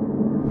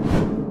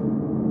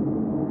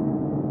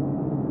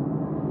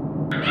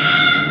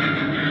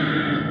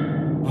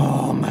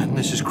 Oh man,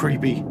 this is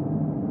creepy.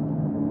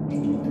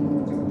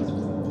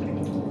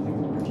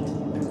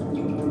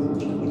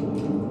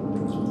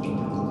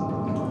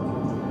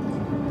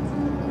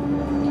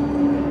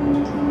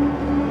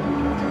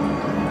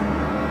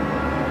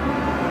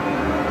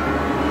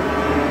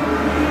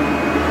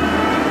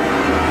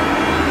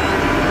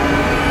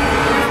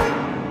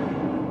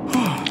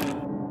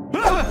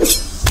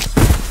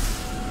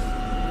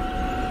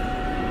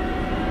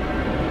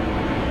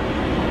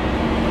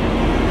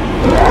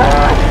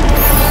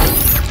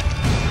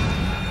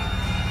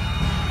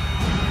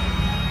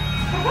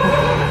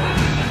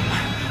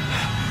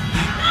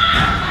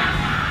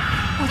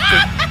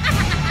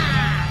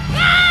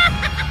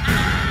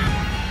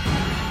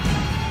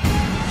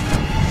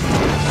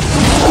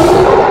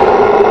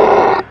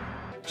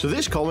 So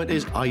this comment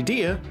is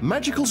idea,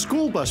 magical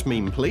school bus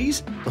meme,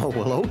 please. Oh,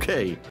 well,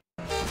 okay.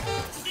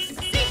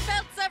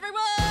 Seatbelts,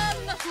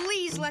 everyone!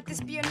 Please let this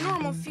be a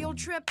normal field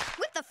trip.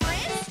 With a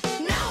friend?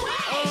 No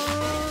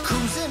way!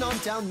 Cruising on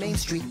down Main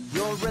Street,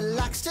 you're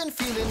relaxed and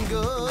feeling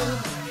good.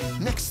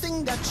 Next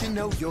thing that you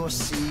know, you're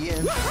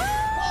seeing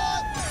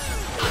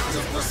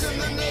octopus in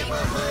the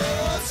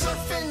neighborhood,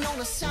 surfing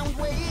on a sound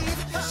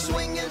wave,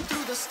 swinging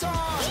through the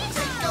stars.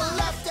 Take a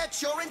left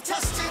at your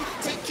intestine,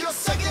 take your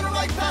second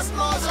right past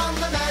Mars on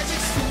the magic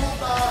school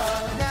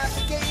bus.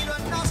 Navigator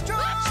nostril,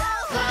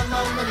 climb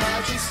on the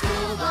magic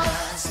school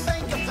bus.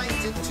 Finger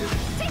plankton too.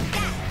 Take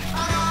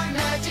that on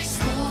magic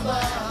school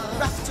bus.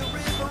 Raft a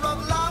river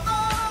of lava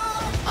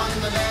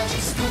on the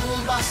magic school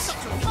bus.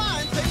 Such a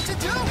fine thing to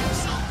do.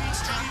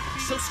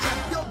 So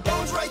strap your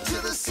bones right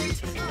to the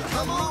seat.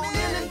 Come on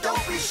in and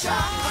don't be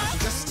shy.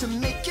 Just to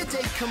make your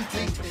day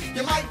complete,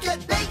 you might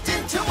get baked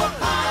into a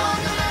pie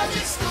on the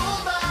magic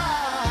school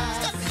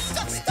bus.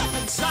 Step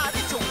inside,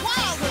 it's a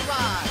wild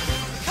ride.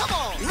 Come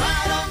on,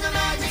 ride on the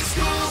magic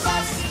school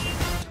bus.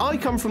 I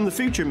come from the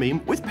future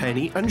meme with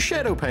Penny and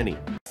Shadow Penny.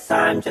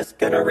 I'm just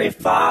gonna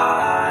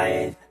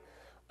revive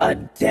a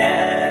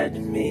dead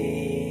meme.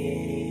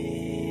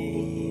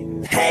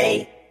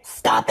 Hey,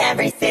 stop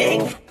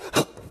everything.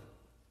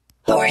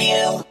 Who are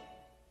you?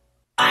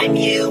 I'm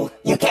you.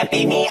 You can't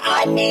be me,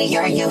 I'm me.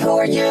 You're you, who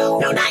are you?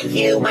 No, not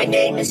you, my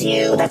name is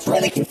you. That's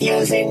really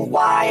confusing.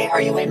 Why are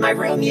you in my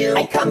room, you?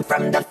 I come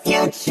from the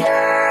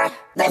future.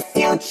 The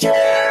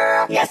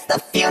future. Yes, the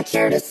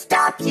future to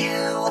stop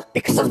you.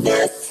 Because of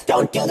this,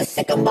 don't do the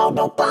sicko mode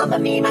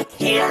Obama meme. I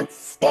can't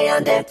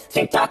stand it.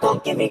 TikTok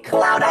won't give me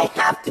clout. I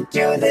have to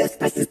do this.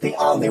 This is the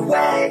only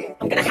way.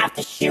 I'm gonna have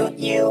to shoot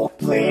you.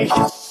 Please.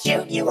 I'll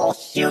shoot you. I'll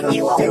shoot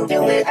you. I'll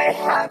do it. I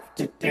have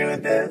to do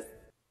this.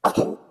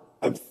 Oh,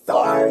 I'm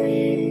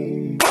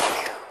sorry.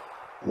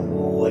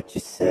 What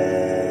you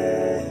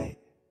say?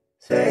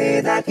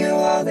 Say that you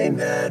only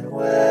meant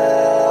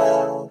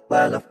well.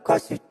 Well, of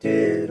course you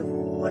did.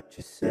 What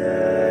you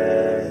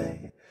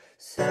say?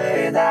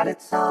 Say that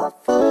it's all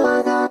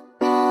for the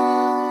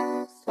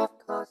best. Of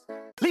course.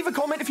 Leave a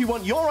comment if you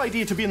want your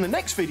idea to be in the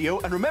next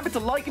video, and remember to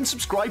like and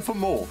subscribe for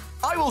more.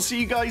 I will see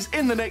you guys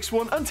in the next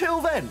one.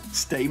 Until then,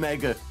 stay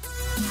mega.